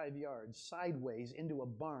 75 yards sideways into a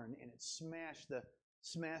barn, and it smashed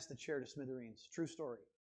the chair to smithereens. True story.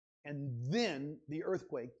 And then the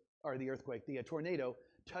tornado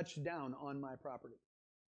touched down on my property.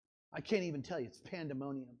 I can't even tell you. It's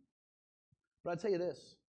pandemonium. But I'll tell you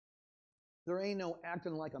this. There ain't no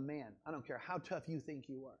acting like a man. I don't care how tough you think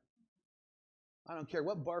you are. I don't care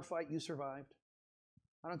what bar fight you survived.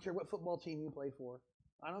 I don't care what football team you played for.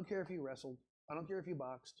 I don't care if you wrestled. I don't care if you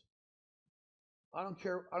boxed. I don't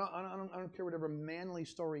care. I don't care whatever manly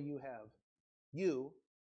story you have. You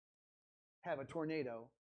have a tornado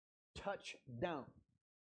touch down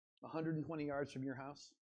 120 yards from your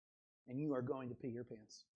house, and you are going to pee your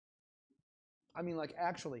pants. I mean, like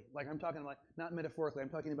actually, like I'm talking like not metaphorically. I'm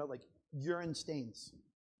talking about like urine stains,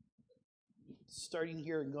 starting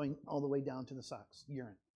here and going all the way down to the socks.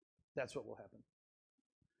 Urine. That's what will happen.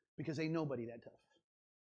 Because ain't nobody that tough.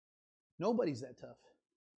 Nobody's that tough.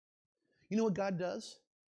 You know what God does?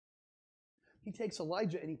 He takes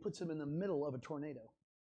Elijah and he puts him in the middle of a tornado.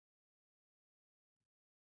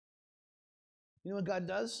 You know what God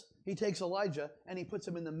does? He takes Elijah and he puts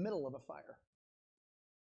him in the middle of a fire.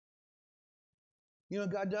 You know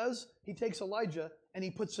what God does? He takes Elijah and he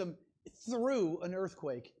puts him through an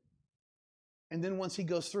earthquake. And then once he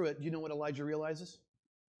goes through it, you know what Elijah realizes?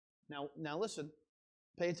 Now listen,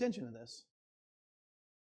 pay attention to this.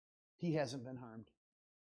 He hasn't been harmed.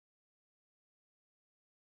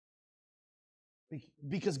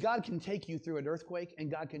 Because God can take you through an earthquake,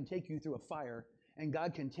 and God can take you through a fire, and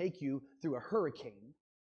God can take you through a hurricane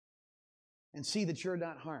and see that you're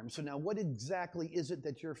not harmed. So now what exactly is it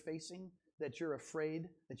that you're facing, that you're afraid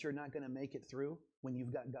that you're not going to make it through when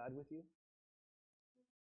you've got God with you?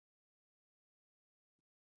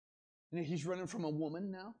 And he's running from a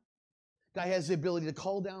woman now. Guy has the ability to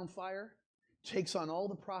call down fire, takes on all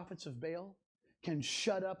the prophets of Baal, can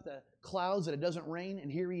shut up the clouds that it doesn't rain,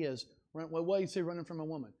 and here he is. Well, why do you say running from a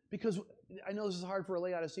woman? Because I know this is hard for a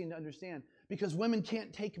Laodicean to understand. Because women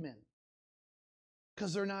can't take men.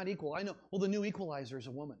 Because they're not equal. I know. Well, the new equalizer is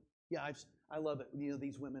a woman. Yeah, I love it. You know,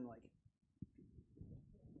 these women like.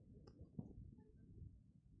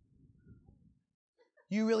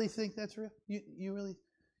 You really think that's real? You really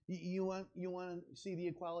you want to see the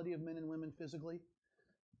equality of men and women physically?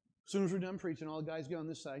 As soon as we're done preaching, all the guys get on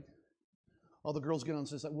this side. All the girls get on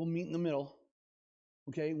this side. We'll meet in the middle.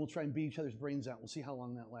 Okay, we'll try and beat each other's brains out. We'll see how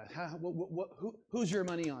long that lasts. Who's your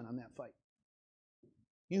money on that fight?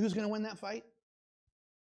 You know who's going to win that fight?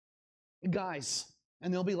 Guys.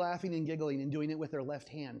 And they'll be laughing and giggling and doing it with their left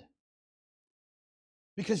hand.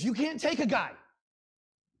 Because you can't take a guy.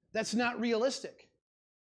 That's not realistic.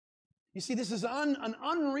 You see, this is an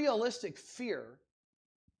unrealistic fear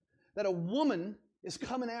that a woman is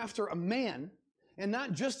coming after a man, and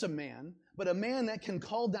not just a man, but a man that can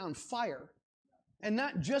call down fire, and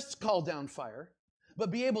not just call down fire,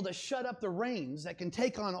 but be able to shut up the rains that can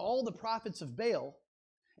take on all the prophets of Baal,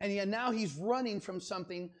 and yet now he's running from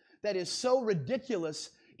something that is so ridiculous,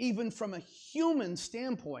 even from a human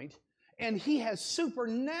standpoint, and he has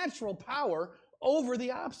supernatural power over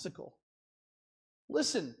the obstacle.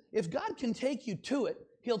 Listen, if God can take you to it,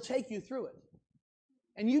 He'll take you through it.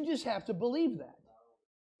 And you just have to believe that.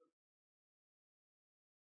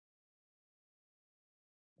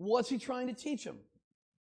 What's He trying to teach him?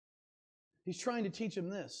 He's trying to teach him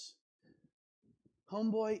this.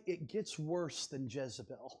 Homeboy, it gets worse than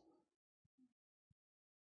Jezebel.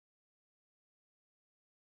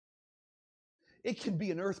 It can be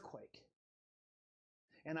an earthquake,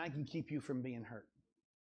 and I can keep you from being hurt.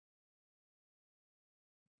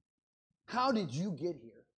 How did you get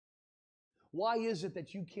here? Why is it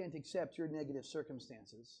that you can't accept your negative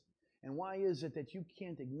circumstances? And why is it that you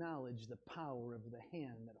can't acknowledge the power of the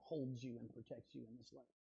hand that holds you and protects you in this life?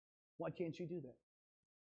 Why can't you do that?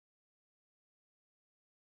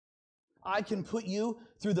 I can put you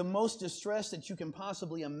through the most distress that you can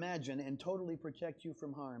possibly imagine and totally protect you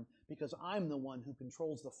from harm because I'm the one who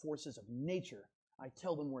controls the forces of nature. I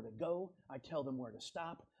tell them where to go. I tell them where to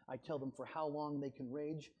stop. I tell them for how long they can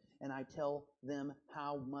rage. And I tell them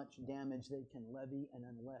how much damage they can levy. And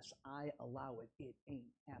unless I allow it, it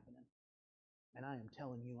ain't happening. And I am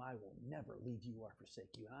telling you, I will never leave you or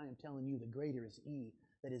forsake you. And I am telling you, the greater is He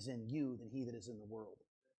that is in you than he that is in the world.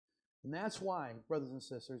 And that's why, brothers and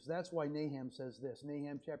sisters, that's why Nahum says this.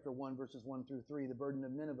 Nahum chapter 1, verses 1 through 3, the burden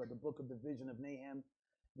of Nineveh, the book of the vision of Nahum,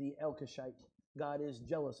 the Elkoshite. God is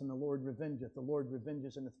jealous, and the Lord revengeth. The Lord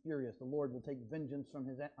revenges and is furious. The Lord will take vengeance on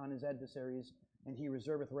his adversaries, and he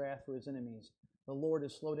reserveth wrath for his enemies. The Lord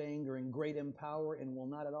is slow to anger and great in power, and will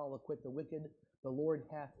not at all acquit the wicked. The Lord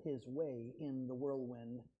hath his way in the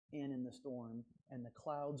whirlwind and in the storm, and the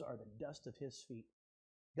clouds are the dust of his feet.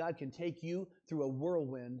 God can take you through a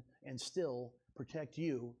whirlwind and still protect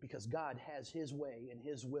you because God has his way and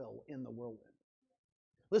his will in the whirlwind.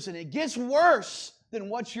 Listen, it gets worse than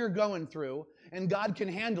what you're going through, and God can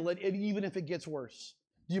handle it even if it gets worse.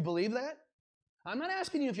 Do you believe that? I'm not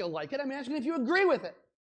asking you if you'll like it. I'm asking if you agree with it.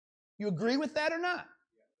 You agree with that or not?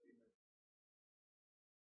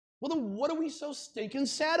 Well, then what are we so stinking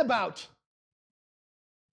sad about?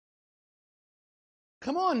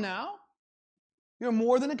 Come on now. You're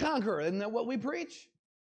more than a conqueror. Isn't that what we preach?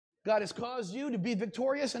 God has caused you to be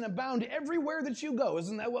victorious and abound everywhere that you go.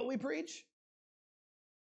 Isn't that what we preach?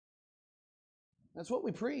 That's what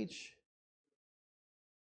we preach.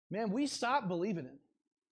 Man, we stopped believing it.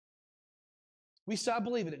 We stopped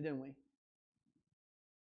believing it, didn't we?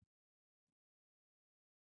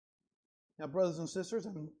 Now, brothers and sisters,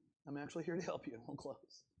 I'm actually here to help you. We'll close.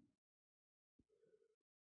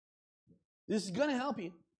 This is going to help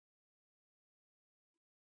you.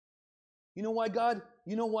 You know why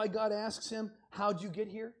God asks him, how'd you get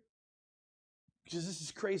here? Because this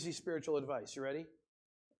is crazy spiritual advice. You ready?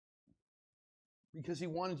 Because he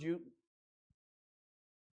wanted you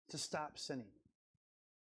to stop sinning.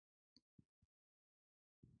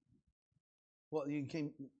 Well, you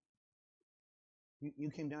came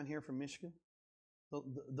down here from Michigan,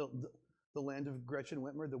 the land of Gretchen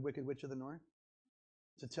Whitmer, the Wicked Witch of the North,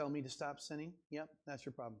 to tell me to stop sinning? Yep, that's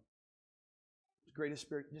your problem. The greatest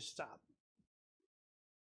spirit, just stop.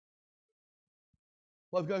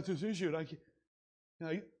 Well, I've got this issue, and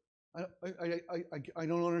I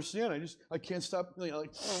don't understand. I can't stop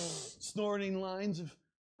snorting lines of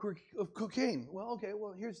cocaine. Well, okay.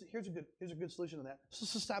 Well, here's a good solution to that.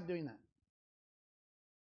 So stop doing that.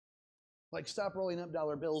 Like stop rolling up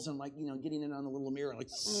dollar bills and getting it on the little mirror,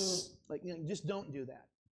 just don't do that.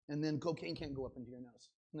 And then cocaine can't go up into your nose.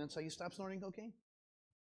 And that's how you stop snorting cocaine.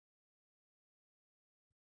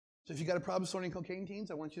 So if you got a problem snorting cocaine,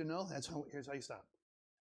 teens, I want you to know here's how you stop.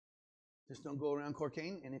 Just don't go around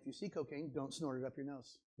cocaine, and if you see cocaine, don't snort it up your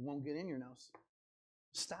nose. It won't get in your nose.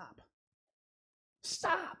 Stop.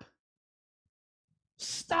 Stop.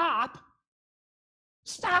 Stop.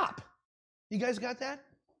 Stop. You guys got that?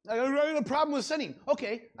 I got a problem with sinning.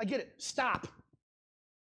 Okay, I get it. Stop.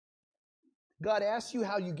 God asks you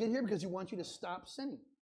how you get here because He wants you to stop sinning.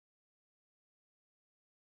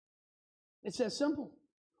 It's that simple.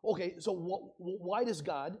 Okay, so why does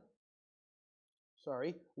God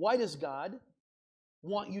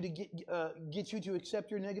want you to get you to accept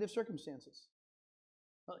your negative circumstances?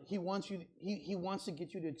 He wants to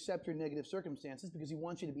get you to accept your negative circumstances because He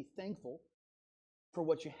wants you to be thankful for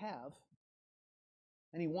what you have.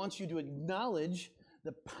 And He wants you to acknowledge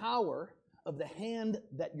the power of the hand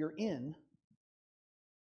that you're in,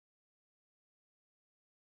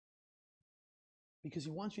 because He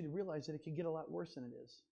wants you to realize that it could get a lot worse than it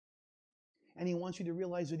is. And He wants you to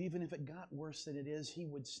realize that even if it got worse than it is, He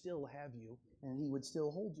would still have you and He would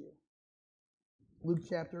still hold you. Luke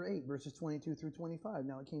chapter 8, verses 22 through 25.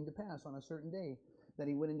 Now it came to pass on a certain day that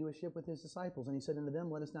He went into a ship with His disciples, and He said unto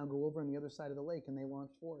them, Let us now go over on the other side of the lake. And they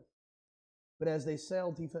launched forth. But as they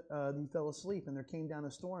sailed, he fell asleep, and there came down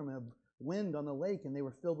a storm of wind on the lake, and they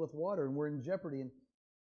were filled with water and were in jeopardy. And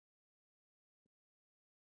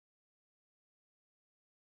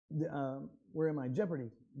where am I?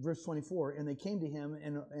 Jeopardy. Verse 24. And they came to Him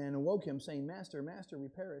and awoke Him, saying, Master, Master, we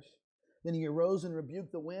perish. Then He arose and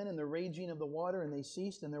rebuked the wind and the raging of the water, and they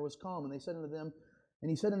ceased, and there was calm. And He said unto them,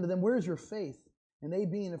 Where is your faith? And they,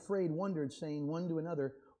 being afraid, wondered, saying one to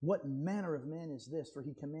another, What manner of man is this? For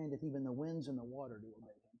He commandeth even the winds and the water to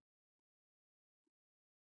obey Him.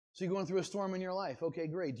 So you're going through a storm in your life. Okay,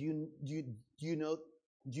 great. Do you know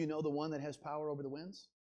the one that has power over the winds?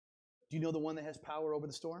 Do you know the one that has power over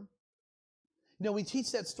the storm? We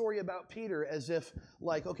teach that story about Peter as if,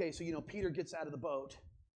 Peter gets out of the boat,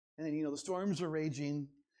 and then, the storms are raging,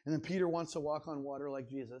 and then Peter wants to walk on water like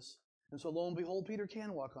Jesus. And so, lo and behold, Peter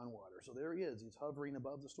can walk on water. So there he is. He's hovering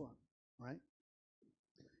above the storm, right?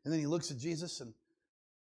 And then he looks at Jesus, and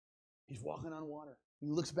he's walking on water. He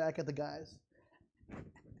looks back at the guys.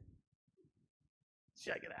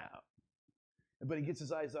 Check it out. But he gets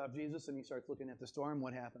his eyes off Jesus, and he starts looking at the storm.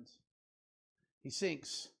 What happens? He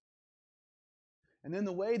sinks. And then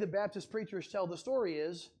the way the Baptist preachers tell the story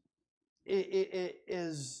is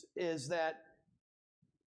that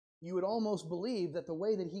you would almost believe that the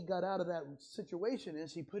way that he got out of that situation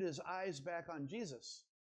is he put his eyes back on Jesus.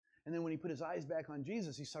 And then when he put his eyes back on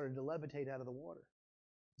Jesus, he started to levitate out of the water.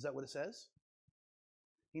 Is that what it says?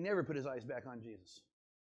 He never put his eyes back on Jesus.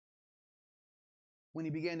 When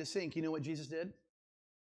he began to sink, you know what Jesus did?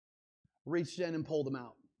 Reached in and pulled him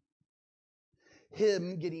out.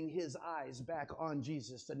 Him getting his eyes back on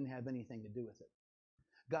Jesus didn't have anything to do with it.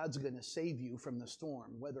 God's going to save you from the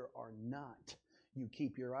storm, whether or not you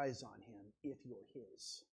keep your eyes on Him, if you're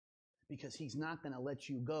His. Because He's not going to let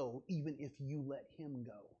you go, even if you let Him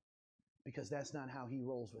go. Because that's not how He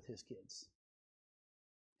rolls with His kids.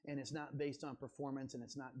 And it's not based on performance, and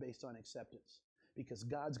it's not based on acceptance. Because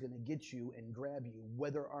God's going to get you and grab you,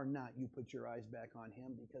 whether or not you put your eyes back on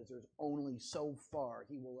Him, because there's only so far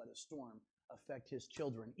He will let a storm affect His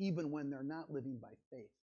children, even when they're not living by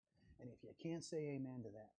faith. And if you can't say amen to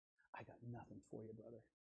that, I got nothing for you, brother.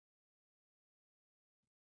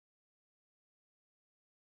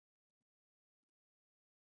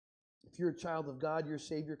 If you're a child of God, your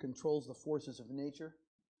Savior controls the forces of nature.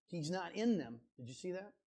 He's not in them. Did you see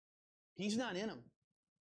that? He's not in them.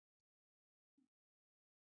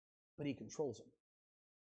 But He controls them.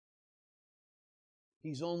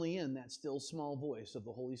 He's only in that still small voice of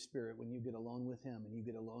the Holy Spirit when you get alone with Him and you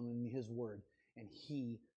get alone in His Word, and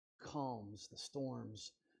He calms the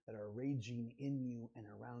storms that are raging in you and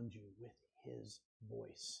around you with His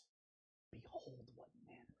voice. Behold, what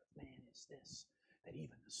manner of man is this, that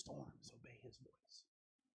even the storms obey His voice.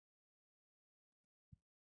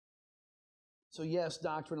 So yes,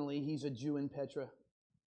 doctrinally, He's a Jew in Petra.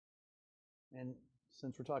 And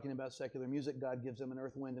since we're talking about secular music, God gives him an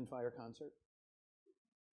earth, wind, and fire concert.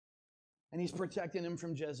 And He's protecting him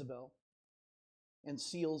from Jezebel and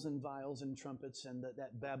seals and vials and trumpets and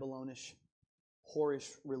that Babylonish,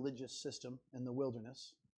 whorish religious system in the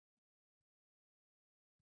wilderness.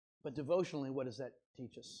 But devotionally, what does that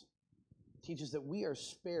teach us? It teaches that we are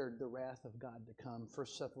spared the wrath of God to come. 1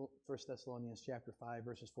 Thessalonians chapter 5,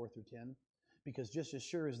 verses 4 through 10. Because just as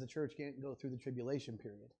sure as the church can't go through the tribulation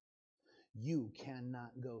period, you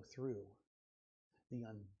cannot go through the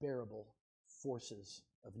unbearable forces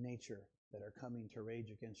of nature that are coming to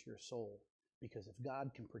rage against your soul. Because if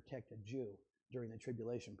God can protect a Jew during the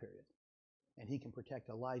tribulation period, and he can protect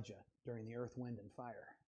Elijah during the earth, wind, and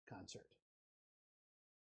fire concert,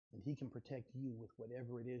 and he can protect you with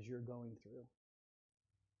whatever it is you're going through.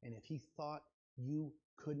 And if he thought you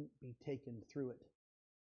couldn't be taken through it,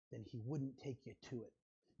 then he wouldn't take you to it.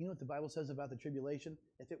 You know what the Bible says about the tribulation?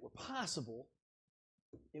 If it were possible,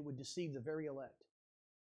 it would deceive the very elect.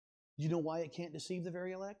 Do you know why it can't deceive the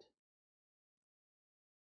very elect?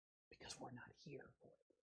 Because we're not here for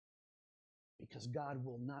it. Because God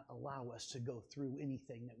will not allow us to go through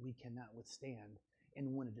anything that we cannot withstand.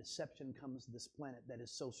 And when a deception comes to this planet that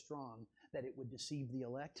is so strong that it would deceive the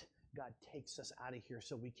elect, God takes us out of here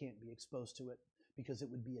so we can't be exposed to it, because it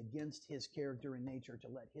would be against his character and nature to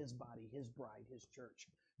let his body, his bride, his church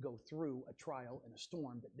go through a trial and a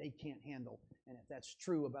storm that they can't handle. And if that's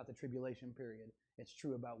true about the tribulation period, it's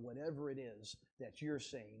true about whatever it is that you're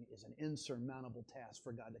saying is an insurmountable task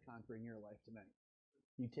for God to conquer in your life tonight.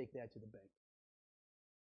 You take that to the bank.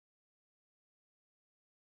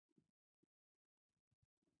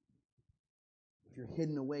 If you're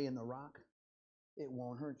hidden away in the rock, it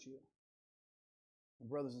won't hurt you. And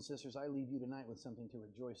brothers and sisters, I leave you tonight with something to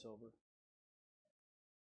rejoice over.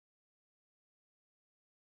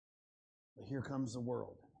 But here comes the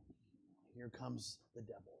world. Here comes the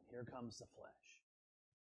devil. Here comes the flesh.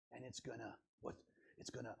 And it's gonna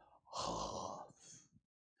huff.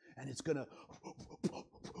 And it's gonna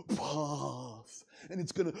puff. And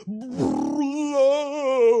it's gonna blow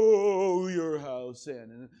your house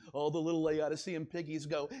in. And all the little Laodicean piggies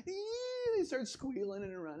go, they start squealing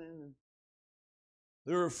and running.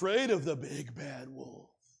 They're afraid of the big bad wolf.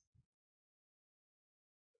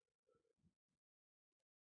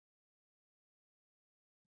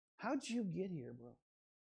 How'd you get here, bro?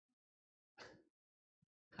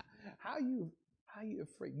 How you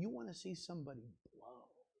afraid? You want to see somebody blow.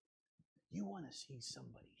 You want to see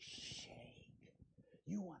somebody shake.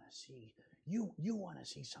 You want to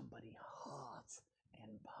see somebody huff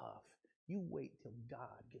and puff. You wait till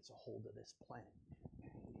God gets a hold of this planet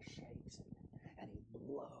and he shakes it and he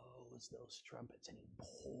blows those trumpets and he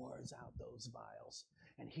pours out those vials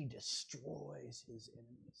and he destroys his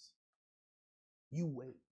enemies. You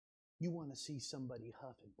wait. You want to see somebody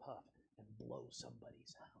huff and puff and blow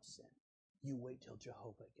somebody's house in. You wait till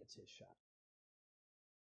Jehovah gets his shot.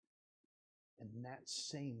 And that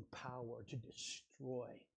same power to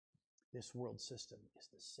destroy this world system is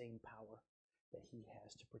the same power that he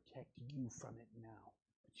has to protect you from it now.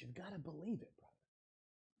 But you've got to believe it, brother.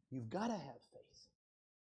 You've got to have faith.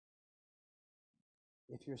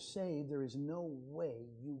 If you're saved, there is no way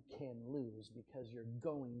you can lose, because you're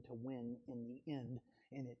going to win in the end.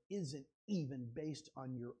 And it isn't even based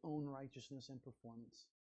on your own righteousness and performance.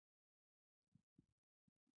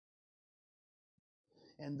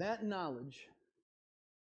 And that knowledge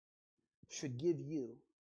should give you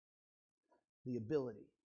the ability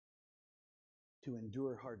to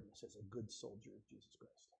endure hardness as a good soldier of Jesus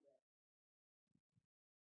Christ.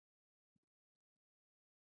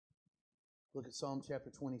 Look at Psalm chapter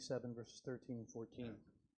 27, verses 13 and 14.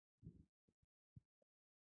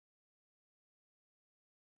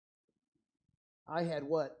 I had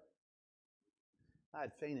what? I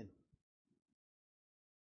had fainted.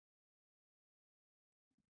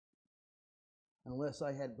 Unless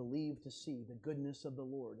I had believed to see the goodness of the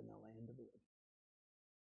Lord in the land of the living.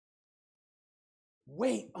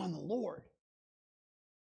 Wait on the Lord.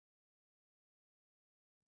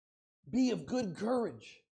 Be of good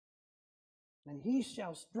courage, and he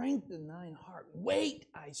shall strengthen thine heart. Wait,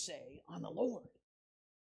 I say, on the Lord.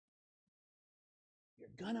 You're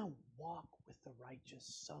gonna walk with the righteous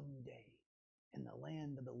someday in the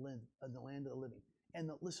land of the living.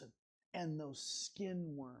 And listen, and those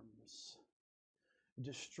skin worms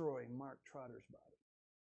destroy Mark Trotter's body.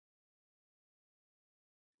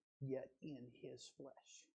 Yet in his flesh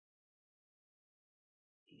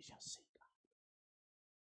he shall see God.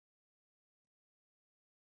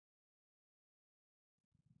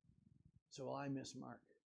 So I miss Mark.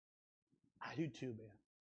 I do too, man.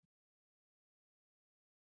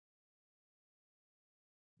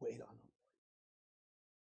 Wait on the Lord.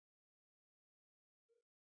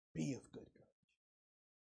 Be of good courage.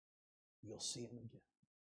 You'll see him again.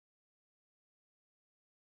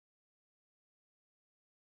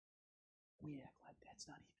 We act like that's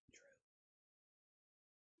not even true.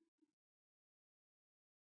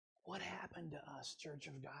 What happened to us, Church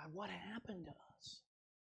of God? What happened to us?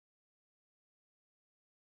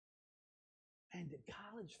 And did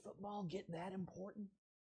college football get that important?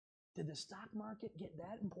 Did the stock market get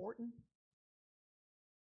that important?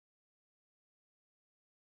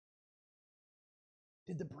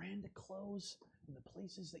 Did the branded clothes and the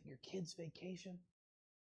places that your kids vacation,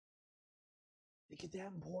 they get that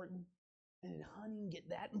important? And did hunting get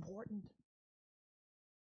that important?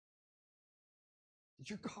 Did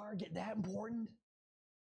your car get that important?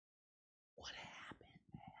 What happened,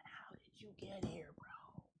 man? How did you get here,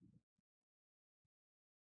 bro?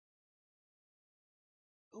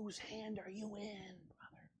 Whose hand are you in,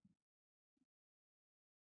 brother?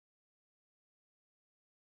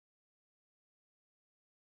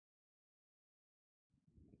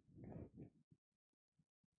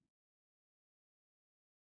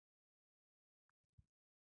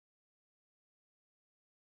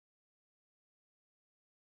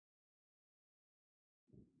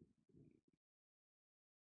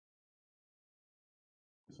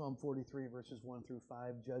 Psalm 43, verses 1 through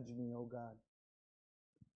 5. Judge me, O God,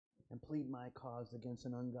 and plead my cause against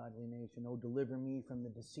an ungodly nation. O deliver me from the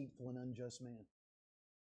deceitful and unjust man.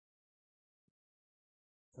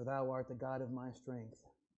 For thou art the God of my strength.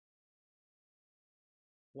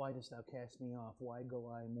 Why dost thou cast me off? Why go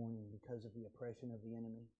I mourning because of the oppression of the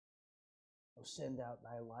enemy? O send out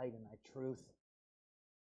thy light and thy truth.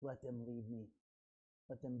 Let them lead me.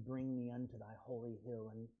 Let them bring me unto thy holy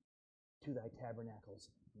hill and to thy tabernacles.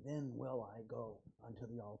 Then will I go unto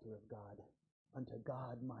the altar of God, unto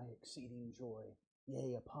God my exceeding joy.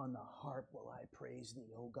 Yea, upon the harp will I praise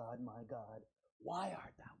thee, O God, my God. Why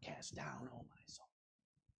art thou cast down, O my soul?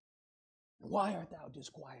 And why art thou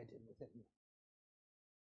disquieted within me?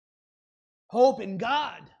 Hope in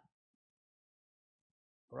God,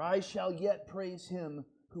 for I shall yet praise him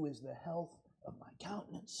who is the health of my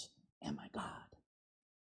countenance and my God.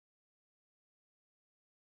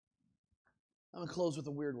 I'm going to close with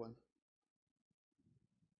a weird one.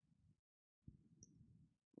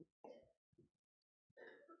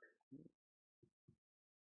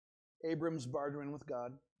 Abram's bartering with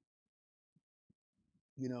God.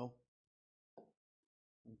 You know,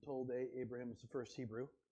 I'm told Abraham is the first Hebrew.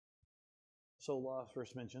 So law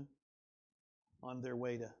first mentioned. On their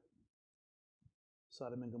way to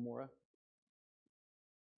Sodom and Gomorrah,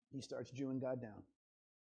 he starts Jewing God down.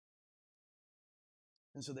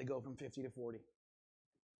 And so they go from 50 to 40,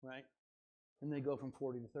 right? And they go from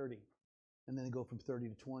 40 to 30. And then they go from 30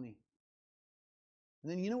 to 20.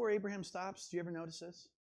 And then you know where Abraham stops? Do you ever notice this?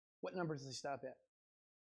 What number does he stop at?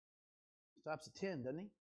 Stops at 10, doesn't he?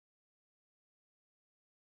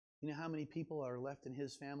 You know how many people are left in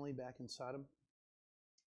his family back in Sodom?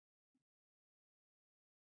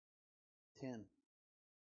 10.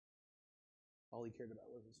 All he cared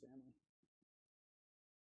about was his family.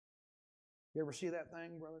 You ever see that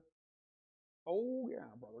thing, brother? Oh, yeah,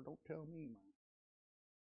 brother, don't tell me, man.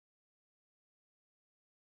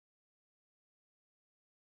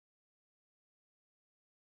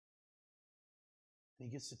 And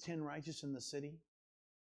he gets to 10 righteous in the city.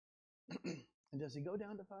 And does he go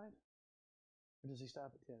down to 5? Or does he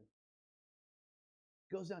stop at 10?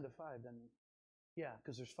 He goes down to 5, doesn't he? Yeah,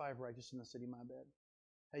 because there's 5 righteous in the city, my bad.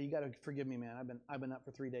 Hey, you got to forgive me, man. I've been up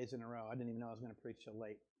for 3 days in a row. I didn't even know I was going to preach so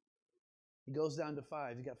late. He goes down to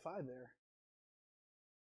 5. You got 5 there.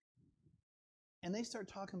 And they start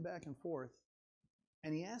talking back and forth.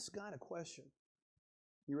 And he asks God a question.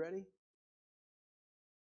 You ready?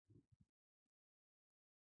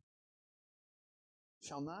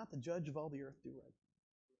 Shall not the judge of all the earth do right?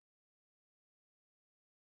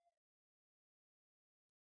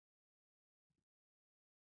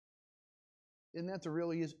 Isn't that the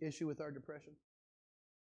real issue with our depression?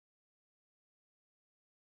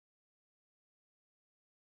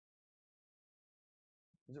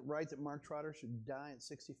 Is it right that Mark Trotter should die at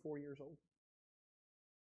 64 years old?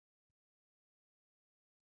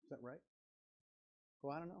 Is that right?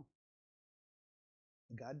 Well, I don't know.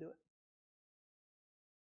 Did God do it?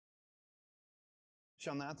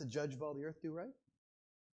 Shall not the judge of all the earth do right?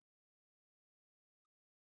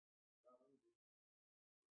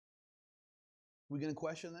 We going to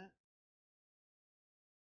question that?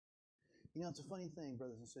 You know, it's a funny thing,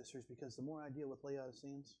 brothers and sisters, because the more I deal with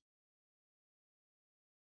Laodiceans,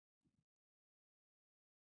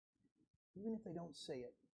 even if they don't say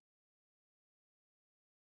it,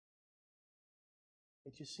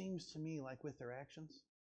 it just seems to me like with their actions,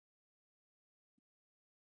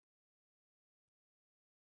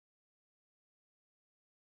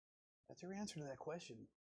 that their answer to that question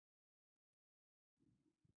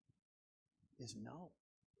is no.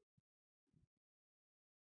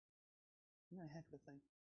 Isn't that a heck of a thing?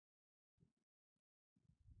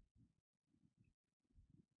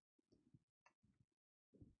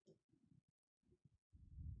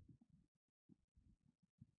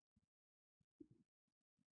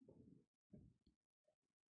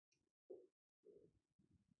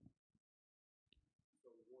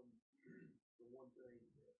 one thing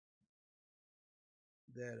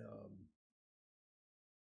that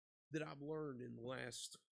that I've learned in the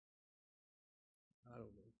last, I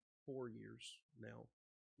don't know, 4 years now,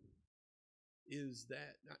 is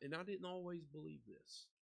that, and I didn't always believe this.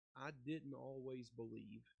 I didn't always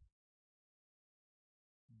believe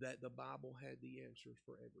that the Bible had the answers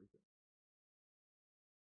for everything.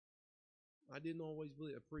 I didn't always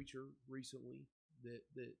believe. A preacher recently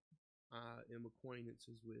that I am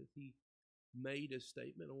acquaintances with, he made a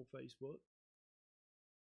statement on Facebook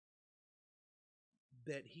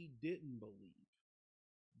that he didn't believe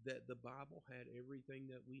that the Bible had everything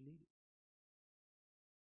that we needed.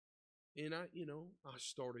 And I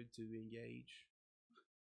started to engage,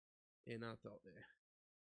 and I thought,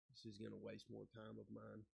 this is going to waste more time of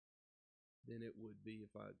mine than it would be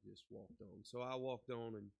if I just walked on. So I walked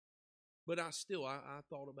on, but I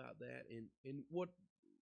thought about that, and what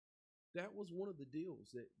that was one of the deals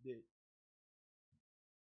that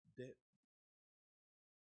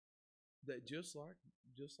just like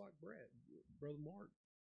Brother Mark.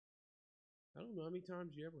 I don't know how many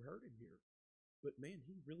times you ever heard him here, but man,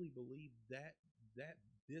 he really believed that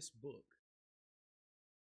this book,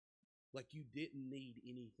 like, you didn't need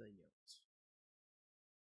anything else.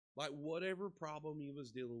 Like, whatever problem he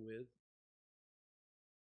was dealing with,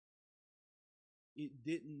 it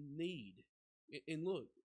didn't need. And look,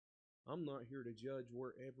 I'm not here to judge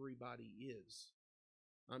where everybody is.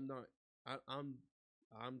 I'm not.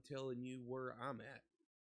 I'm telling you where I'm at.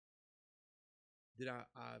 That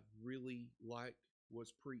I really like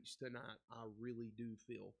was preached tonight. I really do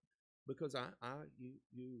feel, because I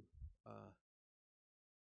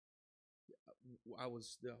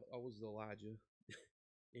was Elijah,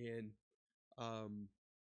 and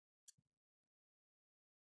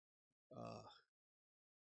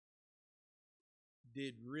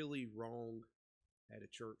did really wrong at a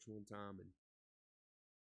church one time,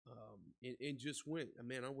 and just went.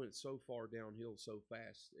 Man, I went so far downhill so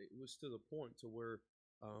fast. It was to the point to where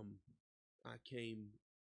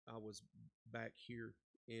I was back here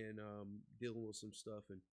and dealing with some stuff,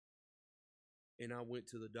 and I went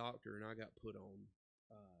to the doctor, and I got put on.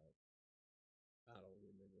 I don't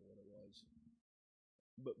remember what it was,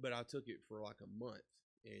 but I took it for like a month,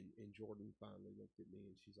 and Jordan finally looked at me,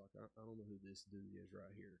 and she's like, I don't know who this dude is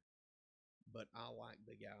right here, but I like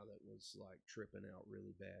the guy that was like tripping out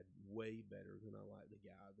really bad way better than I like the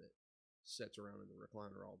guy that sits around in the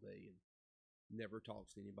recliner all day and never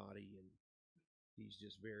talks to anybody, and he's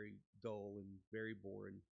just very dull and very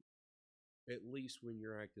boring. At least when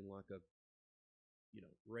you're acting like a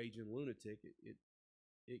raging lunatic,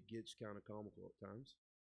 it gets kind of comical at times.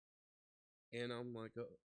 And I'm like,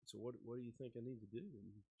 so what do you think I need to do?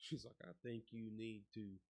 And she's like, I think you need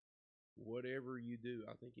to, whatever you do,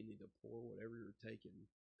 I think you need to pour whatever you're taking,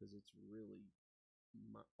 because it's really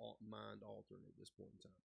mind altering at this point in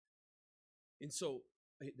time. And so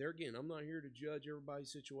there again, I'm not here to judge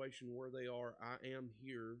everybody's situation where they are. I am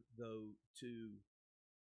here, though, to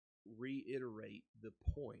reiterate the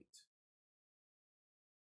point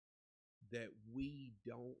that we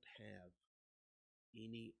don't have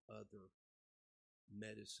any other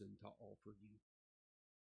medicine to offer you.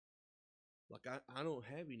 Like, I don't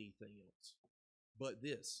have anything else but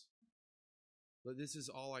this. But this is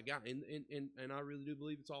all I got, and I really do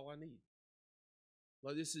believe it's all I need.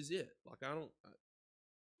 Like, this is it. Like,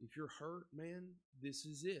 if you're hurt, man, this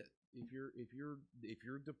is it. If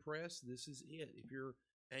you're depressed, this is it. If you're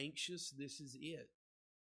anxious, this is it.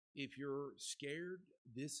 If you're scared,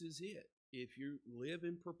 this is it. If you live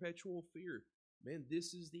in perpetual fear, man,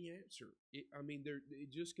 this is the answer. It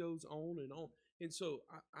just goes on and on. And so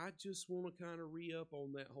I just want to kind of re-up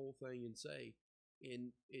on that whole thing and say,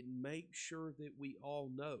 and make sure that we all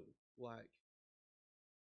know, like,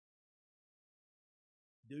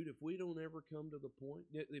 dude, if we don't ever come to the point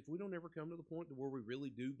to where we really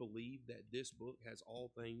do believe that this book has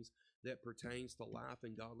all things that pertains to life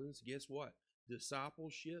and godliness, guess what?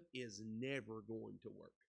 Discipleship is never going to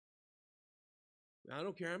work. I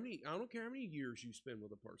don't care how many years you spend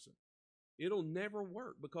with a person. It'll never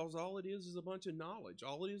work, because all it is a bunch of knowledge.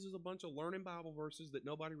 All it is a bunch of learning Bible verses that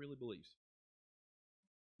nobody really believes.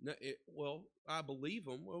 Now, I believe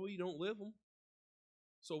them. Well, you don't live them.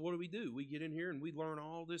 So what do? We get in here and we learn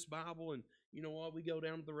all this Bible, and you know what? We go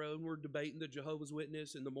down the road and we're debating the Jehovah's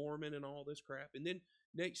Witness and the Mormon and all this crap. And then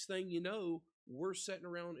next thing you know, we're sitting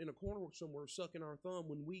around in a corner somewhere sucking our thumb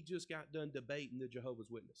when we just got done debating the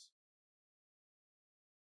Jehovah's Witness.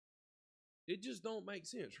 It just don't make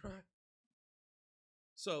sense, right?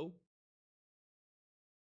 So,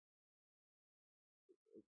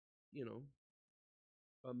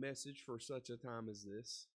 a message for such a time as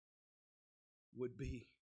this. would be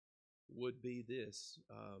this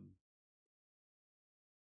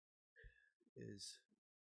is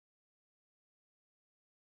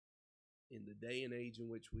in the day and age in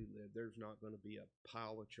which we live, there's not going to be a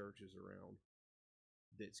pile of churches around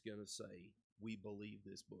that's going to say, we believe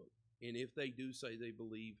this book. And if they do say they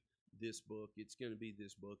believe this book, it's going to be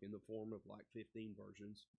this book in the form of like 15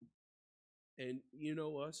 versions. And you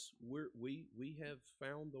know us, we have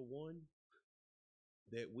found the one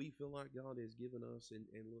that we feel like God has given us. And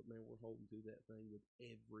look, man, we're holding to that thing with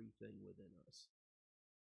everything within us.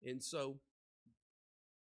 And so,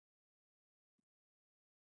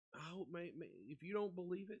 I hope, if you don't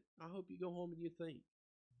believe it, I hope you go home and you think,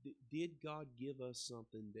 did God give us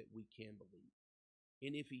something that we can believe?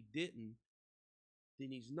 And if he didn't,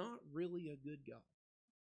 then he's not really a good God.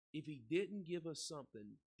 If he didn't give us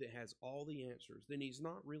something that has all the answers, then he's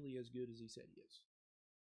not really as good as he said he is.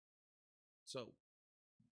 So,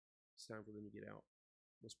 it's time for them to get out.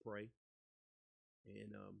 Let's pray.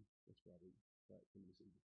 And let's probably start from this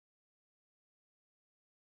evening.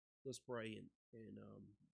 Let's pray and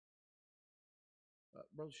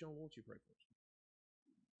Brother Sean, why don't you pray first?